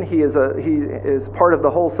fashion. He is part of the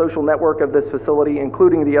whole social network of this facility,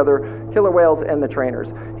 including the other killer whales and the trainers.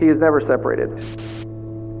 He is never separated.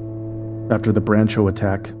 After the Brancho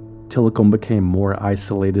attack, Tilikum became more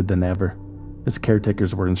isolated than ever. His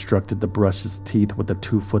caretakers were instructed to brush his teeth with a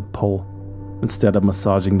 2-foot pole. Instead of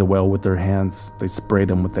massaging the whale with their hands, they sprayed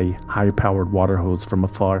him with a high-powered water hose from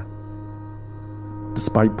afar.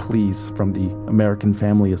 Despite pleas from the American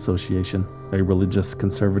Family Association, a religious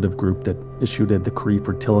conservative group that issued a decree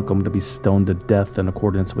for Tilikum to be stoned to death in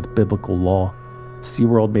accordance with biblical law,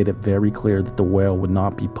 SeaWorld made it very clear that the whale would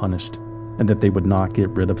not be punished and that they would not get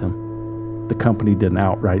rid of him. The company didn't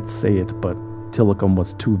outright say it, but Tilikum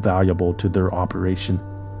was too valuable to their operation.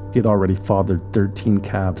 He had already fathered 13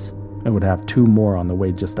 calves and would have 2 more on the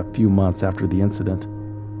way just a few months after the incident.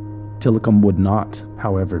 Tilikum would not,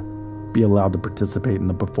 however, be allowed to participate in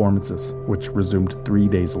the performances, which resumed 3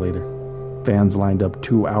 days later. Fans lined up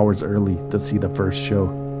 2 hours early to see the first show,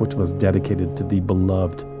 which was dedicated to the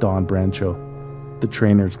beloved Don Brancho. The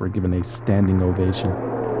trainers were given a standing ovation.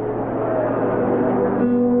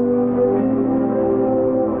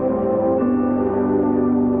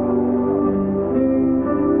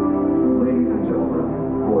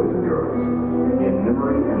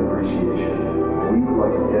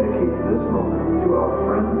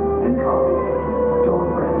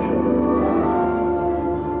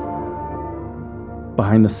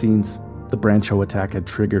 Behind the scenes, the Brancho attack had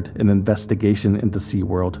triggered an investigation into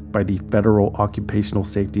SeaWorld by the Federal Occupational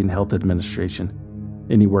Safety and Health Administration.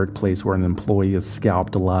 Any workplace where an employee is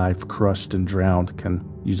scalped alive, crushed, and drowned can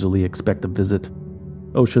usually expect a visit.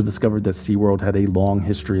 OSHA discovered that SeaWorld had a long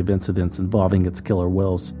history of incidents involving its killer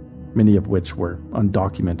whales, many of which were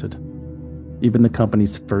undocumented. Even the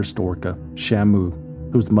company's first orca,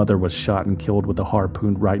 Shamu, whose mother was shot and killed with a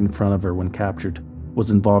harpoon right in front of her when captured, was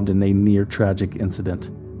involved in a near-tragic incident.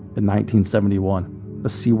 In 1971, a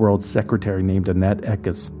SeaWorld secretary named Annette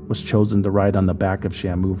Eckes was chosen to ride on the back of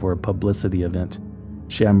Shamu for a publicity event.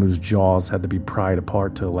 Shamu's jaws had to be pried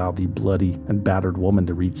apart to allow the bloody and battered woman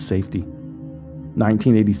to reach safety.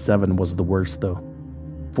 1987 was the worst, though.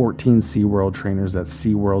 14 SeaWorld trainers at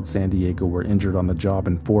SeaWorld San Diego were injured on the job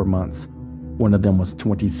in 4 months. One of them was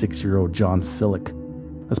 26-year-old John Sillick.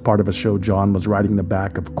 As part of a show, John was riding the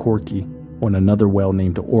back of Corky when another whale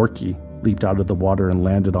named Orky leaped out of the water and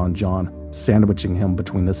landed on John, sandwiching him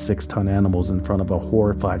between the 6-ton animals in front of a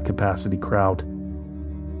horrified capacity crowd.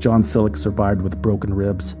 John Sillick survived with broken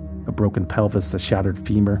ribs, a broken pelvis, a shattered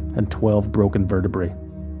femur, and 12 broken vertebrae.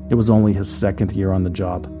 It was only his second year on the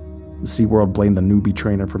job. SeaWorld blamed the newbie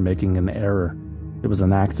trainer for making an error. It was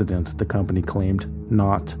an accident, the company claimed,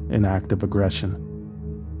 not an act of aggression.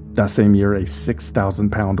 That same year, a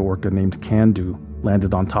 6,000-pound orca named Candu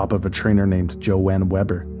landed on top of a trainer named Joanne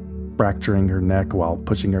Weber, fracturing her neck while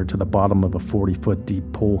pushing her to the bottom of a 40-foot deep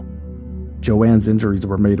pool. Joanne's injuries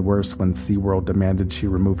were made worse when SeaWorld demanded she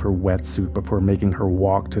remove her wetsuit before making her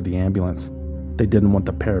walk to the ambulance. They didn't want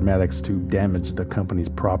the paramedics to damage the company's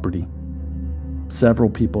property. Several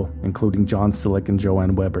people, including John Sillick and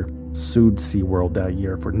Joanne Weber, sued SeaWorld that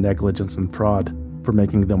year for negligence and fraud, for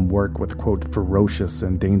making them work with, quote, ferocious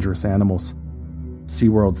and dangerous animals.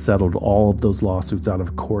 SeaWorld settled all of those lawsuits out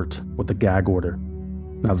of court with a gag order.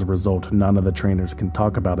 As a result, none of the trainers can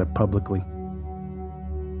talk about it publicly.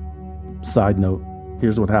 Side note,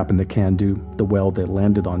 here's what happened to Candu, the whale that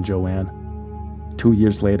landed on Joanne. 2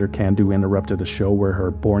 years later, Candu interrupted a show where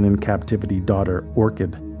her born-in-captivity daughter,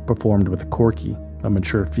 Orchid, performed with Corky, a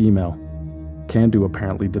mature female. Candu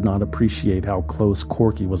apparently did not appreciate how close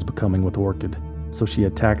Corky was becoming with Orchid, so she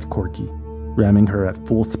attacked Corky, ramming her at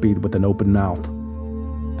full speed with an open mouth.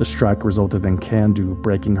 The strike resulted in Candu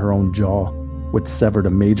breaking her own jaw, which severed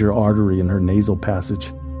a major artery in her nasal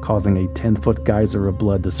passage, causing a 10-foot geyser of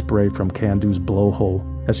blood to spray from Candu's blowhole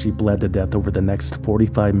as she bled to death over the next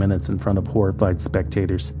 45 minutes in front of horrified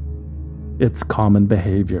spectators. It's common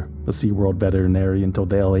behavior, the SeaWorld veterinarian told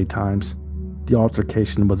the LA Times. The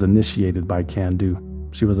altercation was initiated by Candu.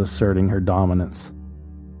 She was asserting her dominance.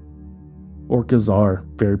 Orcas are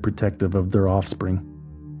very protective of their offspring.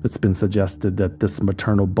 It's been suggested that this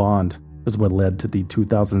maternal bond is what led to the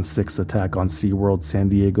 2006 attack on SeaWorld San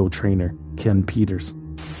Diego trainer Ken Peters.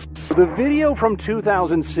 The video from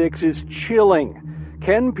 2006 is chilling.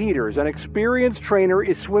 Ken Peters, an experienced trainer,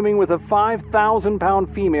 is swimming with a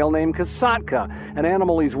 5,000-pound female named Kasatka, an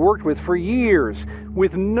animal he's worked with for years.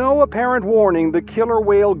 With no apparent warning, the killer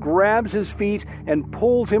whale grabs his feet and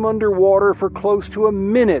pulls him underwater for close to a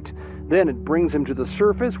minute. Then it brings him to the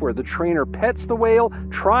surface where the trainer pets the whale,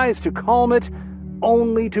 tries to calm it,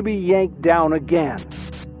 only to be yanked down again.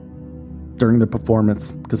 During the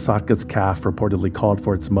performance, Kasatka's calf reportedly called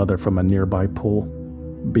for its mother from a nearby pool.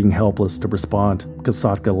 Being helpless to respond,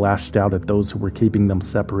 Kasatka lashed out at those who were keeping them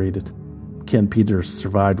separated. Ken Peters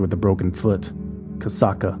survived with a broken foot.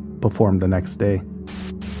 Kasatka performed the next day.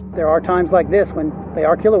 There are times like this when they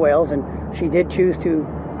are killer whales, and she did choose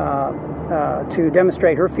to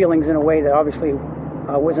demonstrate her feelings in a way that obviously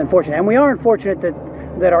was unfortunate. And we are unfortunate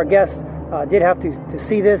that our guests did have to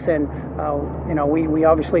see this, and we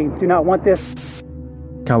obviously do not want this.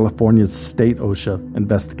 California's state OSHA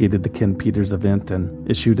investigated the Ken Peters event and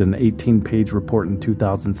issued an 18-page report in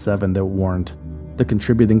 2007 that warned the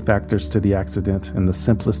contributing factors to the accident, in the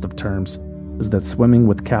simplest of terms, is that swimming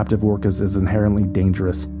with captive orcas is inherently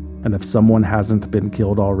dangerous, and if someone hasn't been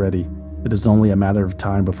killed already, it is only a matter of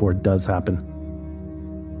time before it does happen.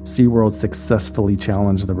 SeaWorld successfully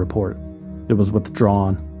challenged the report. It was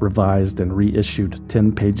withdrawn, revised, and reissued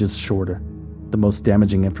 10 pages shorter. The most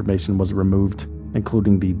damaging information was removed,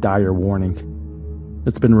 including the dire warning.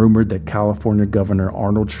 It's been rumored that California Governor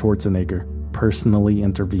Arnold Schwarzenegger personally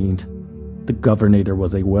intervened. The governor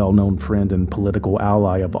was a well-known friend and political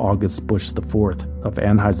ally of August Busch IV of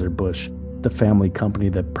Anheuser-Busch, the family company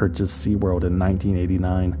that purchased SeaWorld in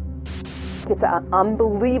 1989. It's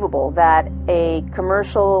unbelievable that a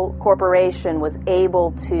commercial corporation was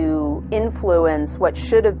able to influence what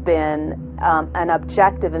should have been an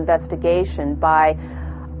objective investigation by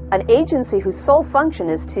an agency whose sole function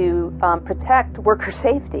is to protect worker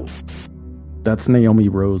safety. That's Naomi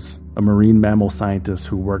Rose, a marine mammal scientist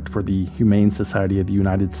who worked for the Humane Society of the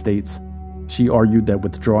United States. She argued that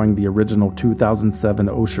withdrawing the original 2007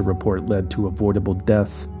 OSHA report led to avoidable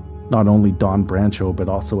deaths. Not only Don Brancho, but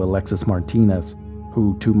also Alexis Martinez,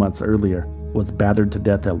 who 2 months earlier was battered to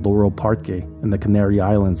death at Laurel Parque in the Canary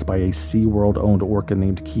Islands by a SeaWorld-owned orca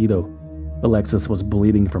named Keto. Alexis was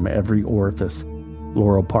bleeding from every orifice.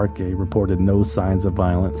 Laurel Parque reported no signs of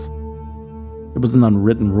violence. It was an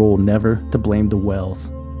unwritten rule never to blame the whales.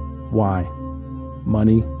 Why?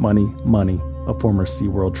 Money, money, money, a former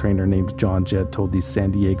SeaWorld trainer named John Jett told the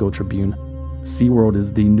San Diego Tribune. SeaWorld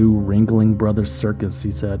is the new Ringling Brothers circus,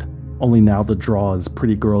 he said. Only now the draw is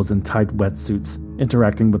pretty girls in tight wetsuits,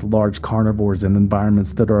 interacting with large carnivores in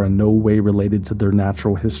environments that are in no way related to their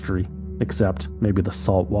natural history, except maybe the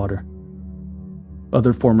salt water.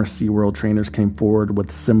 Other former SeaWorld trainers came forward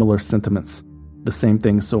with similar sentiments, the same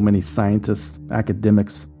thing so many scientists,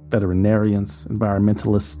 academics, veterinarians,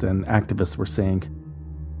 environmentalists, and activists were saying.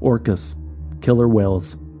 Orcas, killer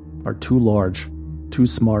whales, are too large, too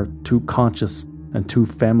smart, too conscious, and too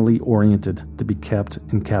family-oriented to be kept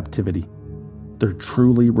in captivity. They're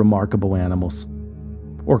truly remarkable animals.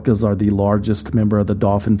 Orcas are the largest member of the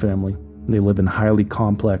dolphin family. They live in highly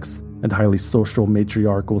complex and highly social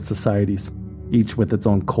matriarchal societies, each with its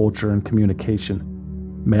own culture and communication.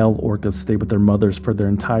 Male orcas stay with their mothers for their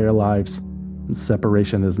entire lives, and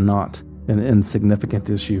separation is not an insignificant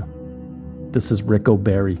issue. This is Rick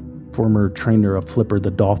O'Barry, former trainer of Flipper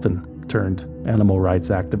the dolphin turned animal rights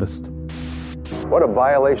activist. What a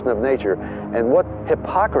violation of nature, and what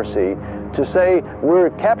hypocrisy to say we're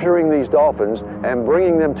capturing these dolphins and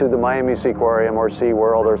bringing them to the Miami Seaquarium or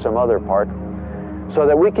SeaWorld or some other park so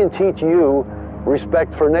that we can teach you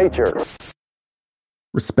respect for nature.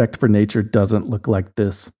 Respect for nature doesn't look like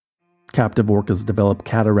this. Captive orcas develop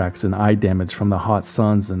cataracts and eye damage from the hot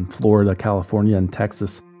suns in Florida, California, and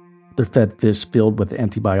Texas. They're fed fish filled with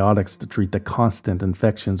antibiotics to treat the constant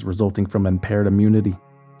infections resulting from impaired immunity.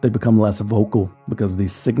 They become less vocal because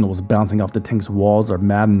these signals bouncing off the tank's walls are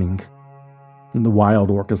maddening. And the wild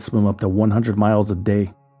orcas swim up to 100 miles a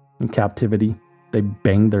day. In captivity, they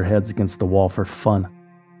bang their heads against the wall for fun.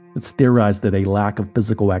 It's theorized that a lack of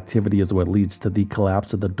physical activity is what leads to the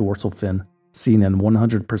collapse of the dorsal fin, seen in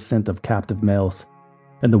 100% of captive males.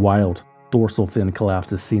 In the wild, dorsal fin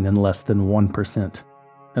collapse is seen in less than 1%.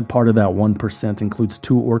 And part of that 1% includes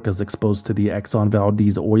 2 orcas exposed to the Exxon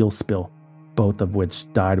Valdez oil spill, both of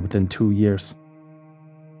which died within 2 years.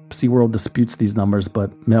 SeaWorld disputes these numbers,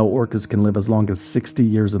 but male orcas can live as long as 60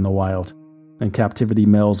 years in the wild, and captivity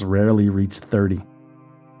males rarely reach 30.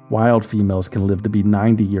 Wild females can live to be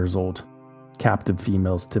 90 years old. Captive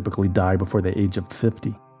females typically die before the age of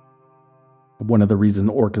 50. One of the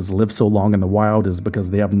reasons orcas live so long in the wild is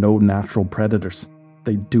because they have no natural predators.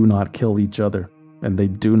 They do not kill each other, and they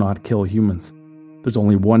do not kill humans. There's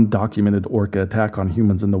only one documented orca attack on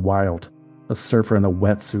humans in the wild, a surfer in a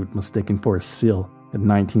wetsuit mistaken for a seal in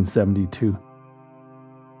 1972.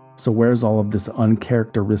 So where's all of this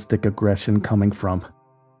uncharacteristic aggression coming from?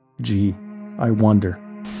 Gee, I wonder.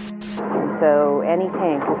 So any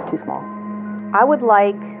tank is too small. I would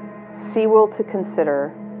like SeaWorld to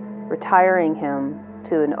consider retiring him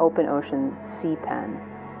to an open ocean sea pen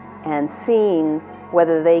and seeing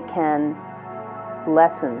whether they can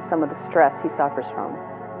lessen some of the stress he suffers from.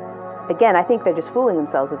 Again, I think they're just fooling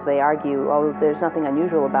themselves if they argue, oh, there's nothing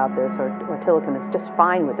unusual about this, or Tilikum is just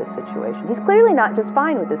fine with this situation. He's clearly not just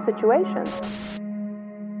fine with this situation.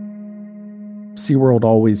 SeaWorld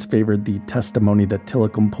always favored the testimony that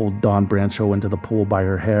Tilikum pulled Dawn Brancho into the pool by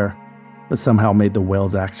her hair, but somehow made the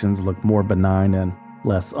whale's actions look more benign and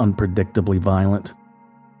less unpredictably violent.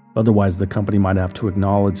 Otherwise, the company might have to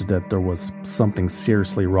acknowledge that there was something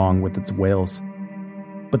seriously wrong with its whales.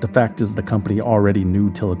 But the fact is the company already knew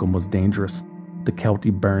Tilikum was dangerous. The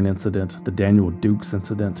Kelty Burn incident, the Daniel Dukes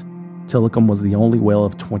incident. Tilikum was the only whale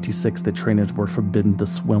of 26 that trainers were forbidden to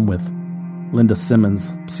swim with. Linda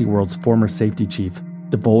Simmons, SeaWorld's former safety chief,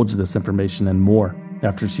 divulged this information and more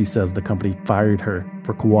after she says the company fired her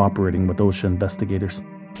for cooperating with OSHA investigators.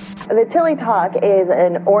 The Tilly Talk is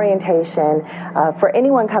an orientation for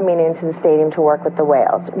anyone coming into the stadium to work with the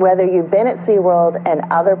whales, whether you've been at SeaWorld and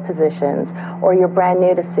other positions or you're brand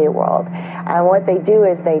new to SeaWorld. And what they do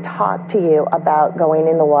is they talk to you about going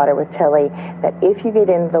in the water with Tilly, that if you get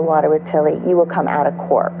into the water with Tilly, you will come out a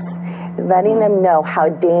corpse, letting them know how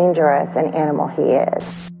dangerous an animal he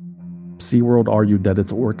is. SeaWorld argued that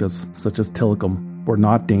its orcas, such as Tilikum, were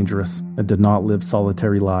not dangerous and did not live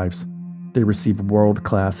solitary lives. They receive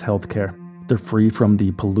world-class health care. They're free from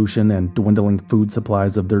the pollution and dwindling food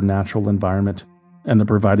supplies of their natural environment, and they're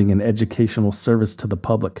providing an educational service to the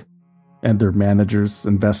public. And their managers,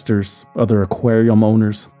 investors, other aquarium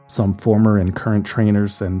owners, some former and current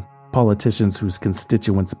trainers, and politicians whose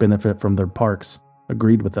constituents benefit from their parks,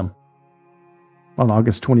 agreed with them. On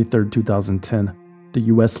August 23, 2010, the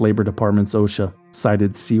U.S. Labor Department's OSHA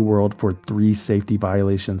cited SeaWorld for 3 safety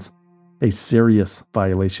violations. A serious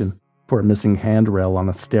violation for a missing handrail on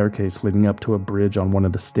a staircase leading up to a bridge on one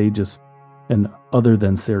of the stages, an other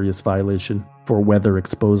than serious violation for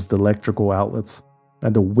weather-exposed electrical outlets,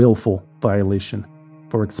 and a willful violation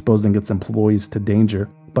for exposing its employees to danger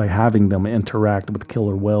by having them interact with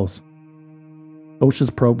killer whales. OSHA's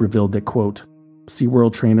probe revealed that, quote,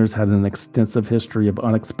 SeaWorld trainers had an extensive history of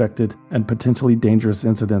unexpected and potentially dangerous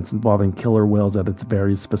incidents involving killer whales at its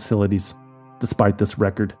various facilities. Despite this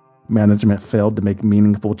record, management failed to make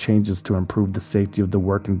meaningful changes to improve the safety of the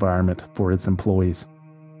work environment for its employees.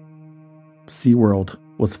 SeaWorld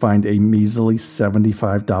was fined a measly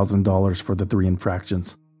 $75,000 for the 3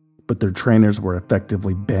 infractions, but their trainers were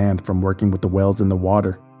effectively banned from working with the whales in the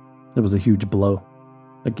water. It was a huge blow.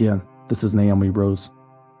 Again, this is Naomi Rose.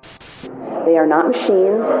 They are not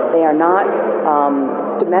machines. They are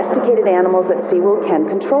not domesticated animals that SeaWorld can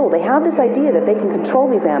control. They have this idea that they can control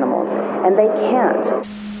these animals, and they can't.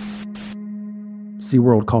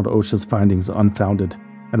 SeaWorld called OSHA's findings unfounded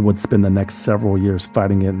and would spend the next several years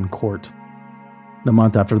fighting it in court. A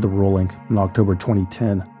month after the ruling, in October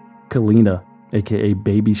 2010, Kalina, aka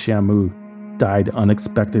Baby Shamu, died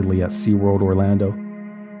unexpectedly at SeaWorld Orlando.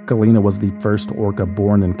 Kalina was the first orca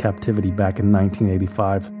born in captivity back in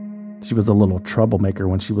 1985. She was a little troublemaker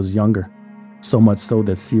when she was younger, so much so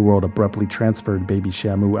that SeaWorld abruptly transferred Baby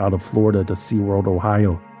Shamu out of Florida to SeaWorld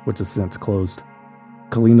Ohio, which has since closed.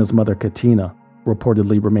 Kalina's mother, Katina,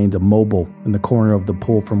 reportedly remained immobile in the corner of the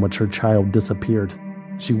pool from which her child disappeared.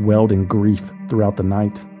 She wailed in grief throughout the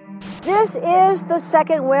night. This is the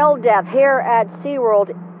second whale death here at SeaWorld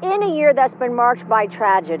in a year that's been marked by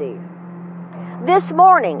tragedy. This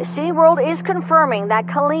morning, SeaWorld is confirming that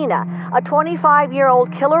Kalina, a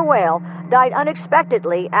 25-year-old killer whale, died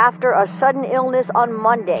unexpectedly after a sudden illness on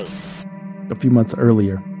Monday. A few months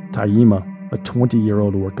earlier, Taima, a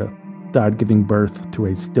 20-year-old orca, died giving birth to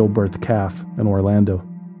a stillbirth calf in Orlando.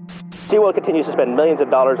 SeaWorld continues to spend millions of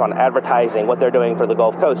dollars on advertising what they're doing for the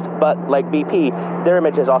Gulf Coast, but like BP, their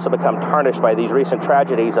image has also become tarnished by these recent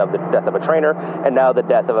tragedies of the death of a trainer and now the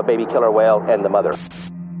death of a baby killer whale and the mother.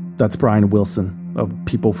 That's Brian Wilson of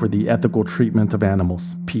People for the Ethical Treatment of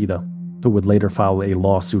Animals, PETA, who would later file a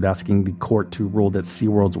lawsuit asking the court to rule that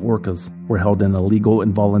SeaWorld's orcas were held in illegal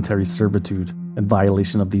involuntary servitude in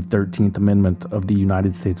violation of the 13th Amendment of the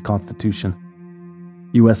United States Constitution.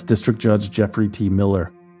 U.S. District Judge Jeffrey T.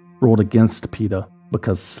 Miller ruled against PETA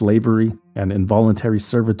because slavery and involuntary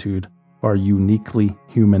servitude are uniquely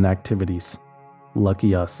human activities.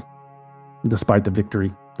 Lucky us. Despite the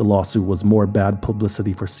victory, the lawsuit was more bad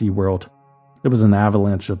publicity for SeaWorld. It was an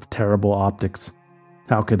avalanche of terrible optics.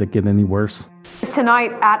 How could it get any worse?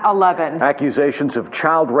 Tonight at 11. Accusations of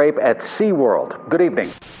child rape at SeaWorld. Good evening.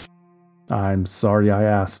 I'm sorry I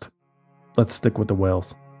asked. Let's stick with the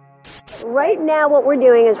whales. Right now what we're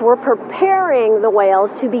doing is we're preparing the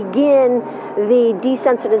whales to begin the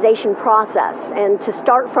desensitization process and to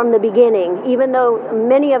start from the beginning. Even though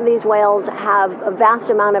many of these whales have a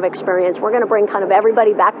vast amount of experience, we're going to bring kind of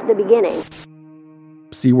everybody back to the beginning.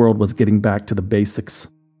 SeaWorld was getting back to the basics.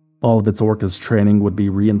 All of its orcas training would be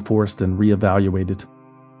reinforced and reevaluated.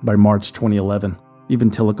 By March 2011,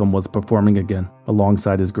 even Tilikum was performing again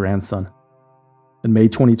alongside his grandson. In May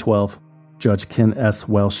 2012, Judge Ken S.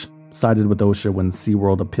 Welsh sided with OSHA when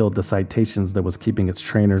SeaWorld appealed the citations that was keeping its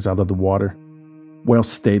trainers out of the water. Welsh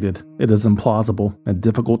stated, "It is implausible and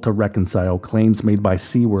difficult to reconcile claims made by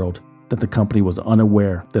SeaWorld that the company was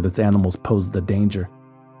unaware that its animals posed a danger."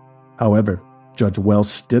 However, Judge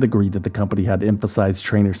Welsh did agree that the company had emphasized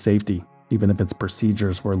trainer safety, even if its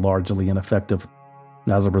procedures were largely ineffective.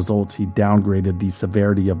 As a result, he downgraded the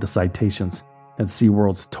severity of the citations, and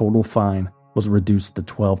SeaWorld's total fine was reduced to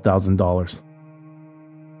 $12,000.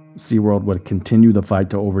 SeaWorld would continue the fight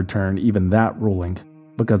to overturn even that ruling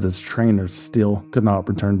because its trainers still could not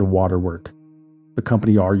return to water work. The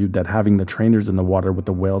company argued that having the trainers in the water with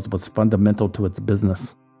the whales was fundamental to its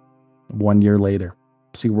business. 1 year later,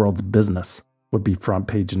 SeaWorld's business would be front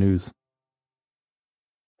page news.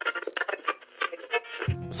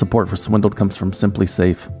 Support for Swindled comes from Simply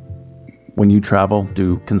Safe. When you travel,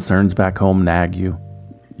 do concerns back home nag you?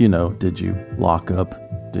 You know, did you lock up?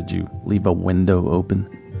 Did you leave a window open?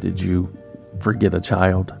 Did you forget a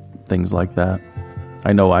child? Things like that.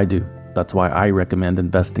 I know I do. That's why I recommend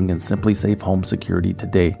investing in Simply Safe Home Security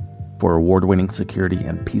today for award-winning security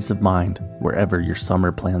and peace of mind wherever your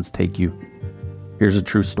summer plans take you. Here's a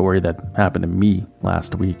true story that happened to me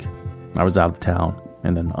last week. I was out of town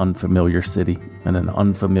in an unfamiliar city in an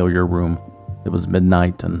unfamiliar room. It was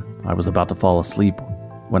midnight and I was about to fall asleep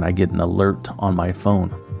when I get an alert on my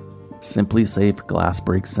phone. Simply Safe glass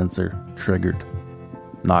break sensor triggered.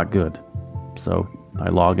 Not good. So I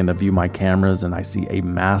log in to view my cameras and I see a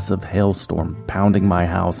massive hailstorm pounding my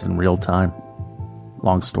house in real time.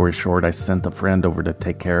 Long story short, I sent a friend over to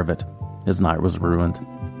take care of it. His night was ruined.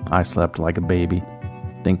 I slept like a baby.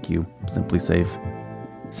 Thank you, Simply Safe.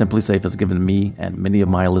 Simply Safe has given me and many of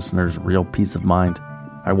my listeners real peace of mind.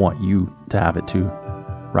 I want you to have it too.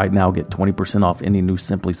 Right now, get 20% off any new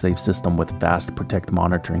Simply Safe system with Fast Protect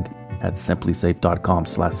monitoring at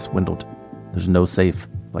simplysafe.com/swindled. There's no safe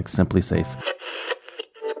like Simply Safe.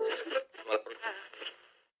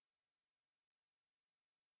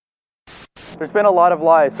 There's been a lot of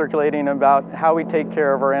lies circulating about how we take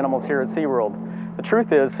care of our animals here at SeaWorld. The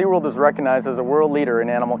truth is, SeaWorld is recognized as a world leader in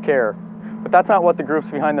animal care. But that's not what the groups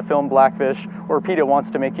behind the film Blackfish or PETA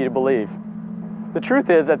wants to make you believe. The truth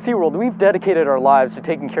is, at SeaWorld, we've dedicated our lives to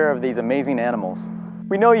taking care of these amazing animals.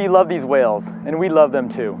 We know you love these whales, and we love them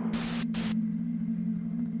too.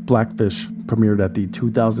 Blackfish premiered at the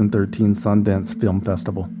 2013 Sundance Film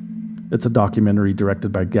Festival. It's a documentary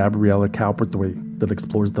directed by Gabriella Cowperthwaite that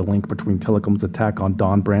explores the link between Tilikum's attack on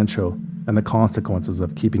Don Brancho and the consequences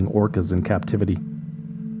of keeping orcas in captivity.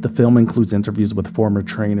 The film includes interviews with former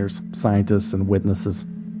trainers, scientists, and witnesses.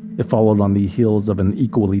 It followed on the heels of an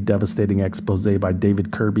equally devastating expose by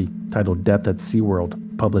David Kirby titled Death at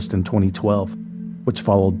SeaWorld, published in 2012, which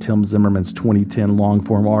followed Tim Zimmerman's 2010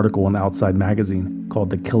 long-form article in Outside Magazine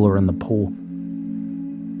called The Killer in the Pool.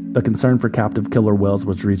 The concern for captive killer whales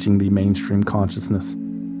was reaching the mainstream consciousness.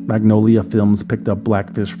 Magnolia Films picked up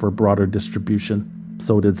Blackfish for broader distribution.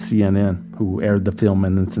 So did CNN, who aired the film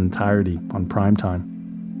in its entirety on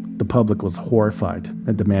primetime. The public was horrified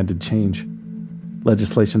and demanded change.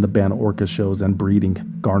 Legislation to ban orca shows and breeding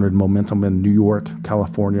garnered momentum in New York,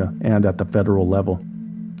 California, and at the federal level.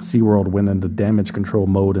 SeaWorld went into damage control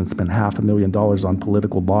mode and spent $500,000 on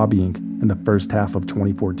political lobbying in the first half of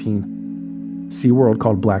 2014. SeaWorld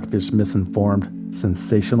called Blackfish misinformed,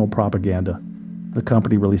 sensational propaganda. The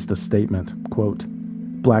company released a statement, quote,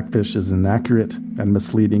 "Blackfish is inaccurate and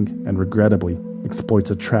misleading and regrettably exploits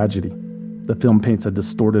a tragedy. The film paints a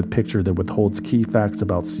distorted picture that withholds key facts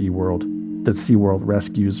about SeaWorld, that SeaWorld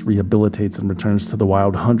rescues, rehabilitates, and returns to the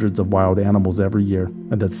wild hundreds of wild animals every year,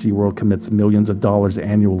 and that SeaWorld commits millions of dollars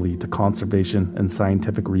annually to conservation and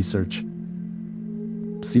scientific research."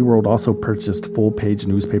 SeaWorld also purchased full-page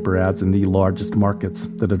newspaper ads in the largest markets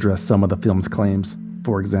that address some of the film's claims.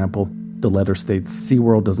 For example, the letter states,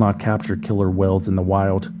 "SeaWorld does not capture killer whales in the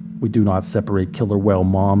wild. We do not separate killer whale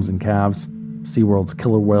moms and calves. SeaWorld's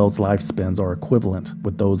killer whales' lifespans are equivalent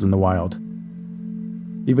with those in the wild."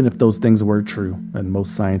 Even if those things were true, and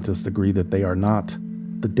most scientists agree that they are not,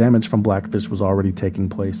 the damage from Blackfish was already taking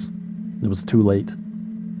place. It was too late.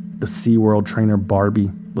 The SeaWorld trainer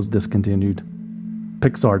Barbie was discontinued.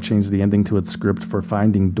 Pixar changed the ending to its script for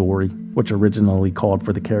Finding Dory, which originally called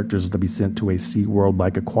for the characters to be sent to a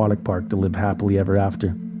SeaWorld-like aquatic park to live happily ever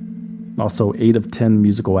after. Also, 8 of 10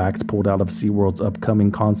 musical acts pulled out of SeaWorld's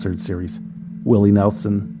upcoming concert series. Willie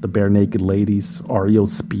Nelson, the Bare Naked Ladies, REO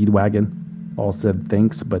Speedwagon, all said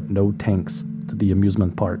thanks but no tanks to the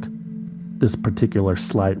amusement park. This particular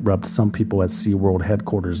slight rubbed some people at SeaWorld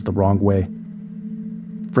headquarters the wrong way.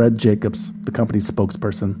 Fred Jacobs, the company's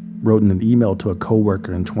spokesperson, wrote in an email to a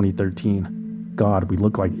coworker in 2013, "God, we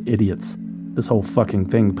look like idiots. This whole fucking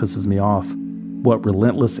thing pisses me off. What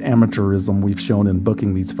relentless amateurism we've shown in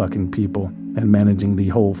booking these fucking people and managing the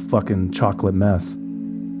whole fucking chocolate mess."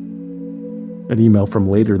 An email from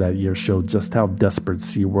later that year showed just how desperate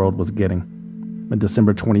SeaWorld was getting. In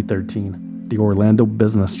December 2013, the Orlando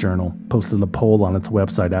Business Journal posted a poll on its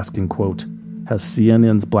website asking, quote, "Has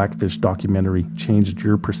CNN's Blackfish documentary changed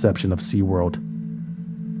your perception of SeaWorld?"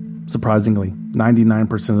 Surprisingly,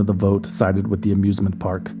 99% of the vote sided with the amusement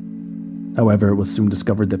park. However, it was soon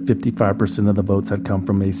discovered that 55% of the votes had come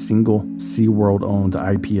from a single SeaWorld-owned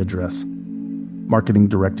IP address. Marketing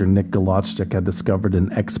director Nick Golodchik had discovered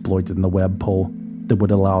an exploit in the web poll that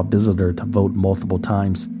would allow a visitor to vote multiple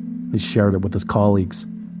times. He shared it with his colleagues.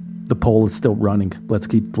 "The poll is still running. Let's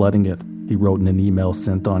keep flooding it," he wrote in an email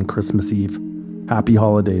sent on Christmas Eve. "Happy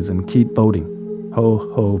holidays and keep voting. Ho,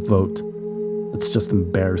 ho, vote." It's just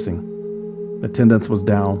embarrassing. Attendance was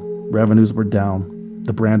down, revenues were down,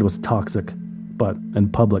 the brand was toxic, but in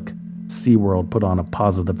public, SeaWorld put on a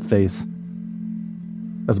positive face.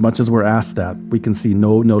 As much as we're asked that, we can see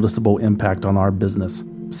no noticeable impact on our business,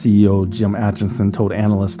 CEO Jim Atchison told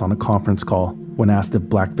analysts on a conference call when asked if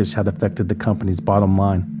Blackfish had affected the company's bottom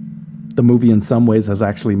line. The movie in some ways has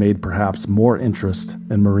actually made perhaps more interest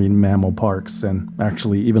in marine mammal parks and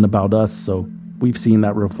actually even about us, so we've seen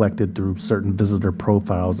that reflected through certain visitor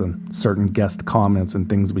profiles and certain guest comments and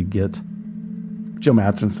things we get. Jim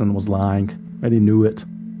Atchison was lying, and he knew it.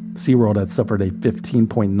 SeaWorld had suffered a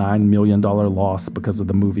 $15.9 million loss because of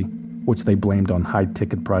the movie, which they blamed on high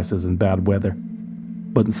ticket prices and bad weather.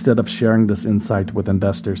 But instead of sharing this insight with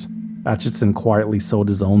investors, Atchison quietly sold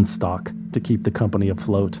his own stock to keep the company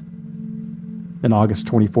afloat. In August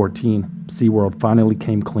 2014, SeaWorld finally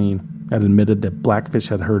came clean and admitted that Blackfish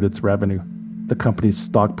had hurt its revenue. The company's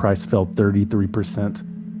stock price fell 33%.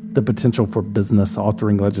 The potential for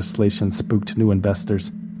business-altering legislation spooked new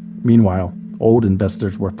investors. Meanwhile, old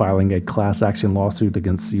investors were filing a class action lawsuit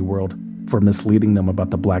against SeaWorld for misleading them about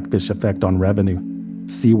the Blackfish effect on revenue.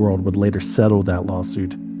 SeaWorld would later settle that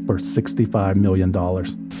lawsuit for $65 million.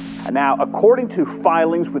 Now, according to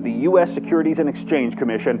filings with the U.S. Securities and Exchange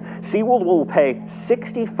Commission, SeaWorld will pay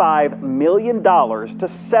 $65 million to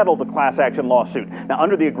settle the class action lawsuit. Now,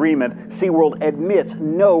 under the agreement, SeaWorld admits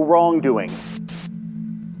no wrongdoing.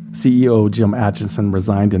 CEO Jim Atchison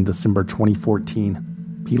resigned in December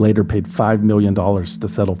 2014. He later paid $5 million to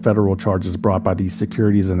settle federal charges brought by the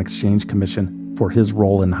Securities and Exchange Commission for his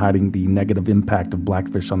role in hiding the negative impact of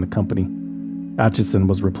blackfish on the company. Atchison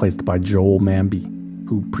was replaced by Joel Manby,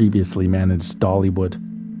 who previously managed Dollywood.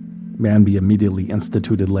 Manby immediately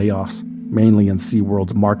instituted layoffs, mainly in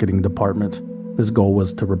SeaWorld's marketing department. His goal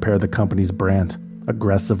was to repair the company's brand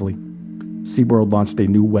aggressively. SeaWorld launched a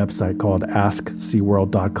new website called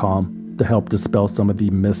AskSeaWorld.com to help dispel some of the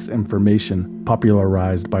misinformation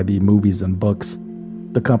popularized by the movies and books.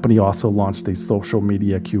 The company also launched a social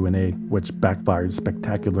media Q&A, which backfired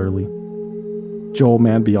spectacularly. Joel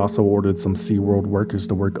Manby also ordered some SeaWorld workers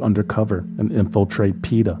to work undercover and infiltrate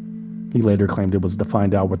PETA. He later claimed it was to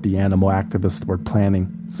find out what the animal activists were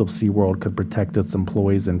planning, so SeaWorld could protect its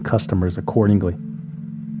employees and customers accordingly.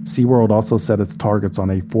 SeaWorld also set its targets on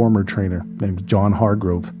a former trainer named John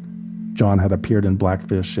Hargrove. John had appeared in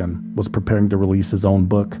Blackfish and was preparing to release his own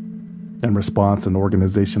book. In response, an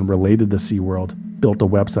organization related to SeaWorld built a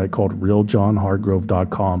website called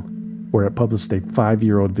RealJohnHargrove.com, where it published a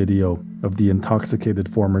 5-year-old video of the intoxicated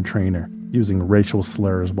former trainer using racial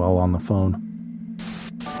slurs while on the phone.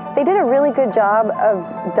 They did a really good job of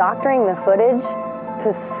doctoring the footage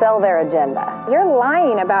to sell their agenda. You're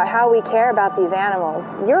lying about how we care about these animals.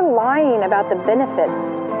 You're lying about the benefits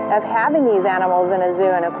of having these animals in a zoo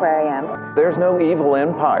and aquarium. There's no evil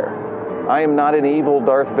empire. I am not an evil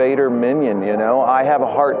Darth Vader minion, you know. I have a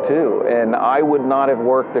heart too, and I would not have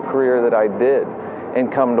worked the career that I did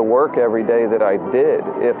and come to work every day that I did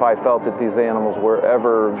if I felt that these animals were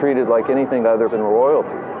ever treated like anything other than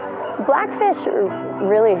royalty. Blackfish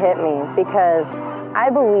really hit me because I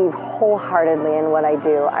believe wholeheartedly in what I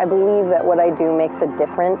do. I believe that what I do makes a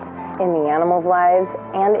difference in the animals' lives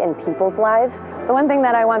and in people's lives. The one thing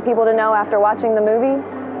that I want people to know after watching the movie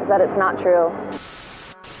is that it's not true.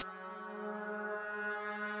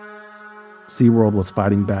 SeaWorld was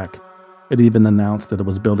fighting back. It even announced that it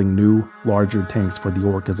was building new, larger tanks for the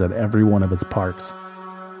orcas at every one of its parks.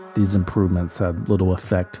 These improvements had little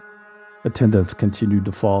effect. Attendance continued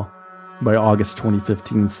to fall. By August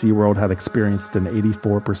 2015, SeaWorld had experienced an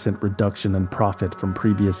 84% reduction in profit from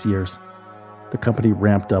previous years. The company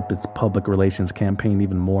ramped up its public relations campaign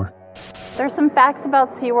even more. There's some facts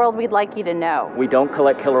about SeaWorld we'd like you to know. We don't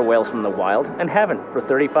collect killer whales from the wild and haven't for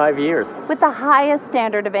 35 years. With the highest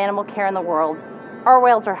standard of animal care in the world, our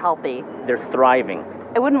whales are healthy. They're thriving.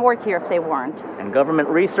 It wouldn't work here if they weren't. And government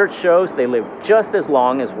research shows they live just as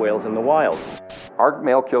long as whales in the wild. Our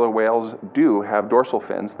male killer whales do have dorsal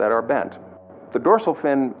fins that are bent. The dorsal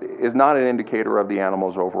fin is not an indicator of the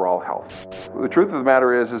animal's overall health. The truth of the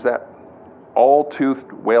matter is that all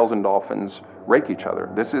toothed whales and dolphins rake each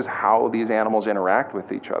other. This is how these animals interact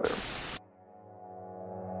with each other.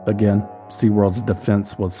 Again, SeaWorld's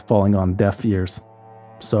defense was falling on deaf ears.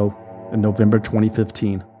 So, in November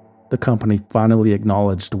 2015, the company finally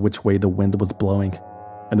acknowledged which way the wind was blowing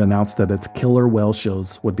and announced that its killer whale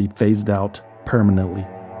shows would be phased out permanently.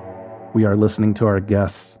 "We are listening to our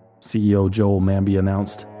guests," CEO Joel Manby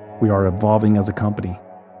announced. "We are evolving as a company.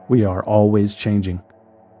 We are always changing."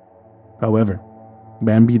 However,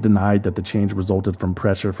 Manby denied that the change resulted from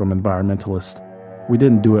pressure from environmentalists. "We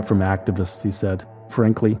didn't do it from activists," he said.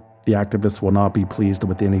 "Frankly, the activists will not be pleased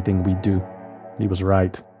with anything we do." He was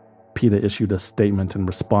right. PETA issued a statement in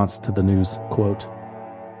response to the news, quote,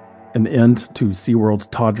 "An end to SeaWorld's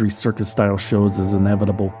tawdry circus-style shows is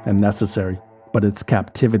inevitable and necessary, but it's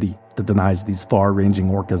captivity that denies these far-ranging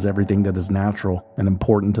orcas everything that is natural and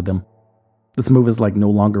important to them. This move is like no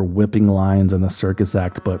longer whipping lions in a circus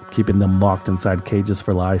act, but keeping them locked inside cages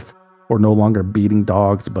for life, or no longer beating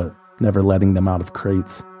dogs, but never letting them out of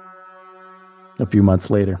crates." A few months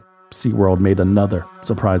later, SeaWorld made another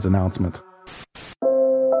surprise announcement.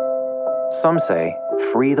 Some say,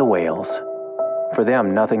 free the whales. For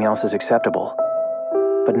them, nothing else is acceptable.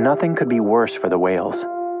 But nothing could be worse for the whales.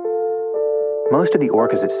 Most of the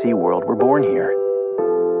orcas at SeaWorld were born here.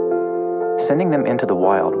 Sending them into the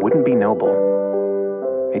wild wouldn't be noble.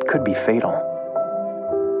 It could be fatal.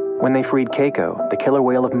 When they freed Keiko, the killer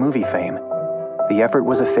whale of movie fame, the effort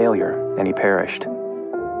was a failure and he perished.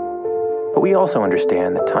 But we also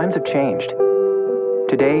understand that times have changed.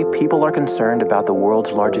 Today, people are concerned about the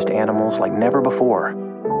world's largest animals like never before.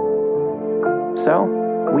 So,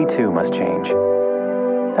 we too must change.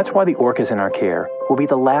 That's why the orcas in our care will be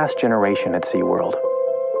the last generation at SeaWorld.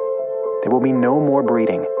 There will be no more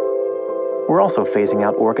breeding. We're also phasing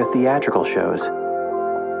out orca theatrical shows.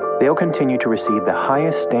 They'll continue to receive the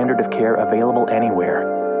highest standard of care available anywhere.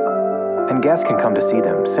 And guests can come to see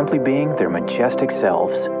them simply being their majestic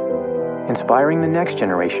selves, inspiring the next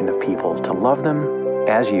generation of people to love them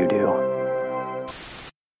as you do.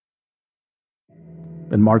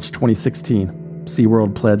 In March 2016,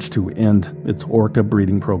 SeaWorld pledged to end its orca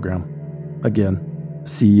breeding program. Again,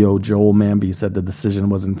 CEO Joel Manby said the decision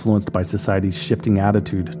was influenced by society's shifting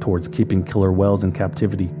attitude towards keeping killer whales in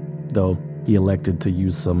captivity, though he elected to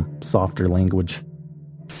use some softer language.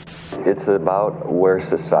 It's about where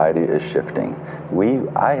society is shifting.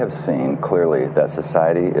 I have seen clearly that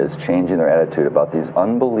society is changing their attitude about these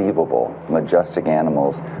unbelievable, majestic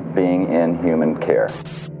animals being in human care.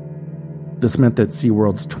 This meant that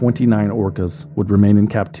SeaWorld's 29 orcas would remain in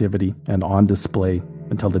captivity and on display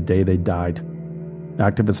until the day they died.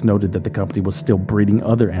 Activists noted that the company was still breeding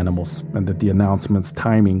other animals and that the announcement's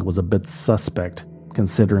timing was a bit suspect,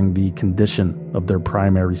 considering the condition of their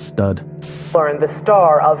primary stud. The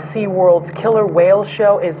star of SeaWorld's killer whale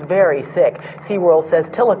show is very sick. SeaWorld says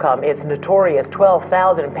Tilikum, its notorious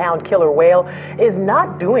 12,000-pound killer whale, is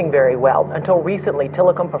not doing very well. Until recently,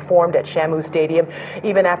 Tilikum performed at Shamu Stadium,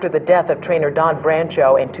 even after the death of trainer Don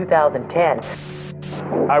Brancho in 2010.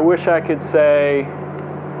 I wish I could say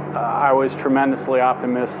I was tremendously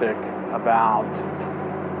optimistic about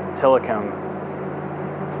Tilikum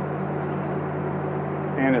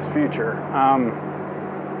and his future.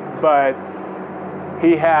 But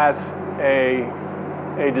he has a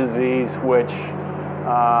disease which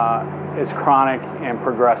is chronic and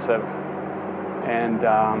progressive, and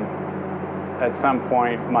at some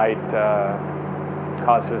point might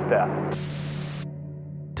cause his death.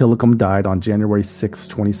 Tilikum died on January 6,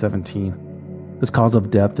 2017. His cause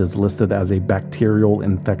of death is listed as a bacterial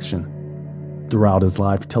infection. Throughout his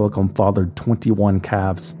life, Tilikum fathered 21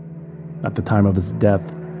 calves. At the time of his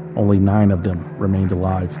death, only 9 of them remained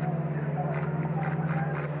alive.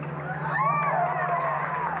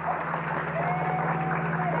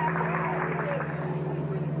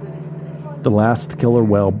 The last killer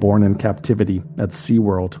whale born in captivity at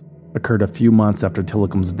SeaWorld occurred a few months after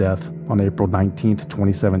Tilikum's death on April 19,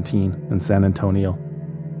 2017 in San Antonio.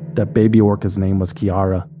 That baby orca's name was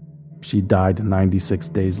Kiara. She died 96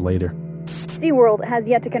 days later. SeaWorld has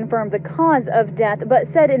yet to confirm the cause of death, but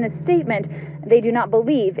said in a statement they do not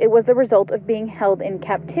believe it was the result of being held in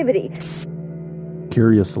captivity.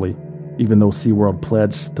 Curiously, even though SeaWorld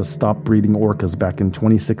pledged to stop breeding orcas back in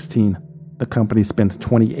 2016, the company spent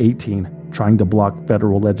 2018 trying to block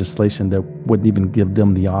federal legislation that wouldn't even give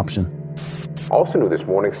them the option. Also new this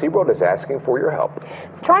morning, SeaWorld is asking for your help.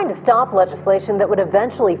 It's trying to stop legislation that would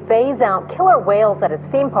eventually phase out killer whales at its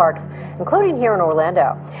theme parks, including here in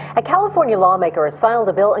Orlando. A California lawmaker has filed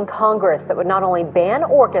a bill in Congress that would not only ban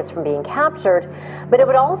orcas from being captured, but it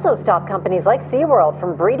would also stop companies like SeaWorld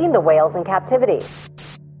from breeding the whales in captivity.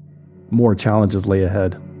 More challenges lay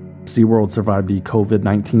ahead. SeaWorld survived the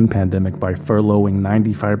COVID-19 pandemic by furloughing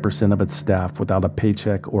 95% of its staff without a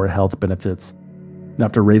paycheck or health benefits. And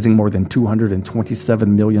after raising more than $227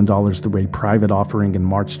 million through a private offering in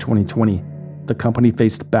March 2020, the company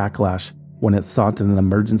faced backlash when it sought an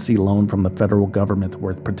emergency loan from the federal government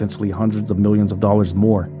worth potentially hundreds of millions of dollars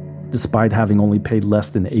more, despite having only paid less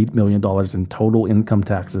than $8 million in total income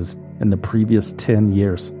taxes in the previous 10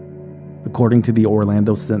 years. According to the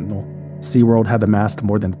Orlando Sentinel, SeaWorld had amassed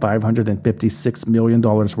more than $556 million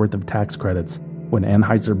worth of tax credits when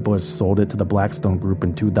Anheuser-Busch sold it to the Blackstone Group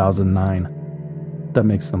in 2009. That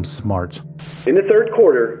makes them smart. In the third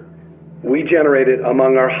quarter, we generated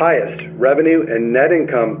among our highest revenue and net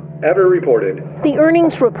income ever reported. The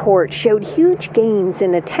earnings report showed huge gains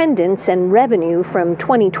in attendance and revenue from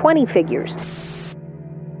 2020 figures.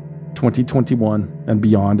 2021 and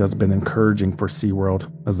beyond has been encouraging for SeaWorld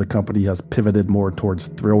as the company has pivoted more towards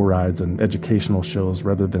thrill rides and educational shows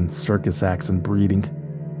rather than circus acts and breeding.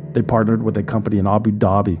 They partnered with a company in Abu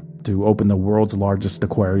Dhabi to open the world's largest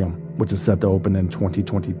aquarium, which is set to open in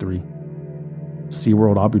 2023.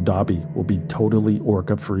 SeaWorld Abu Dhabi will be totally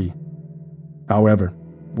orca-free. However,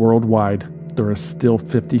 worldwide, there are still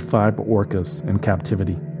 55 orcas in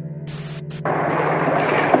captivity.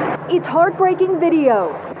 It's heartbreaking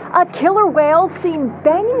video. A killer whale seen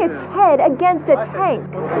banging its head against a tank.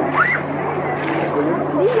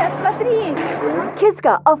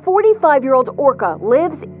 Kiska, a 45-year-old orca,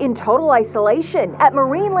 lives in total isolation at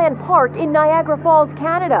Marineland Park in Niagara Falls,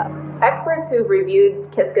 Canada. Experts who've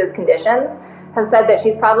reviewed Kiska's conditions have said that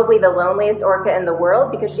she's probably the loneliest orca in the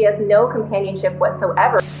world because she has no companionship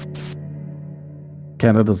whatsoever.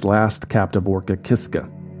 Canada's last captive orca, Kiska,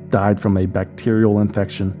 died from a bacterial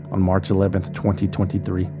infection on March 11,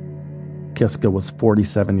 2023. Kiska was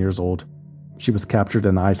 47 years old. She was captured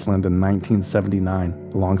in Iceland in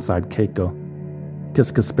 1979 alongside Keiko.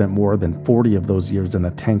 Kiska spent more than 40 of those years in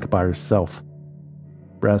a tank by herself.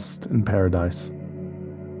 Rest in paradise.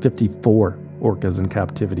 54 orcas in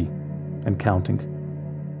captivity and counting.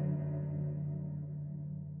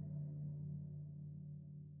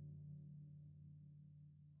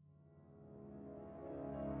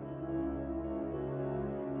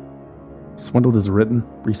 Swindled is written,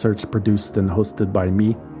 researched, produced, and hosted by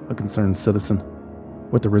me, a concerned citizen,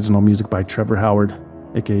 with original music by Trevor Howard,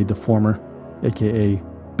 aka Deformer, aka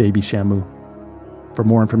Baby Shamu. For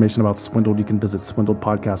more information about Swindled, you can visit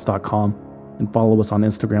swindledpodcast.com and follow us on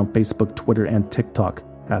Instagram, Facebook, Twitter, and TikTok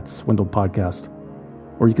at Swindled Podcast.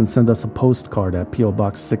 Or you can send us a postcard at P.O.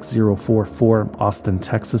 Box 6044, Austin,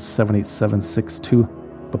 Texas 78762.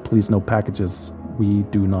 But please, no packages. We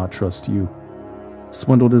do not trust you.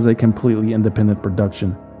 Swindled is a completely independent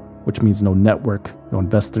production, which means no network, no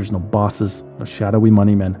investors, no bosses, no shadowy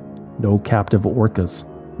money men, no captive orcas,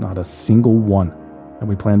 not a single one. And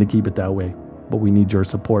we plan to keep it that way. But we need your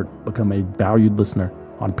support. Become a valued listener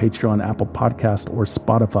on Patreon, Apple Podcast, or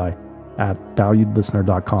Spotify at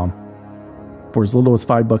valuedlistener.com. For as little as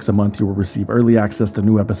 $5 a month, you will receive early access to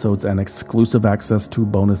new episodes and exclusive access to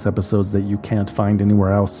bonus episodes that you can't find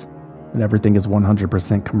anywhere else. And everything is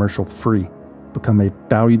 100% commercial free. Become a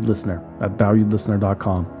valued listener at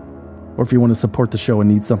valuedlistener.com. Or if you want to support the show and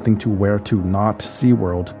need something to wear to not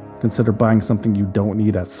SeaWorld, consider buying something you don't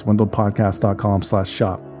need at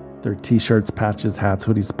swindledpodcast.com/shop. There are t-shirts, patches, hats,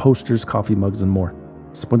 hoodies, posters, coffee mugs, and more.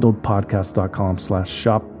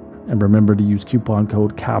 swindledpodcast.com/shop. And remember to use coupon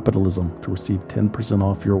code CAPITALISM to receive 10%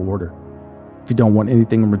 off your order. If you don't want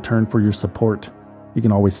anything in return for your support, you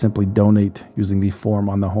can always simply donate using the form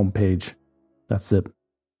on the homepage. That's it.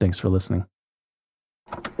 Thanks for listening.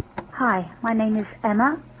 Hi, my name is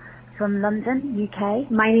Emma from London,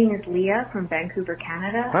 UK. My name is Leah from Vancouver,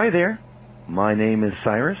 Canada. Hi there. My name is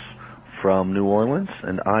Cyrus from New Orleans,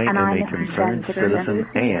 and I am a concerned citizen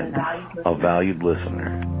and a valued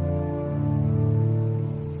listener.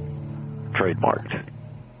 Trademarked.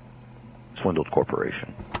 Swindled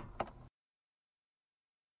Corporation.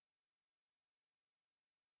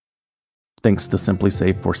 Thanks to Simply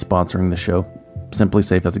Safe for sponsoring the show. Simply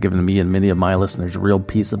Safe has given me and many of my listeners real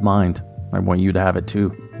peace of mind. I want you to have it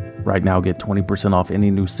too. Right now, get 20% off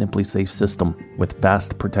any new Simply Safe system with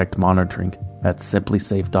Fast Protect monitoring at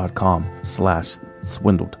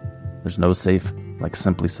simplysafe.com/swindled. There's no safe like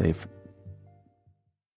Simply Safe.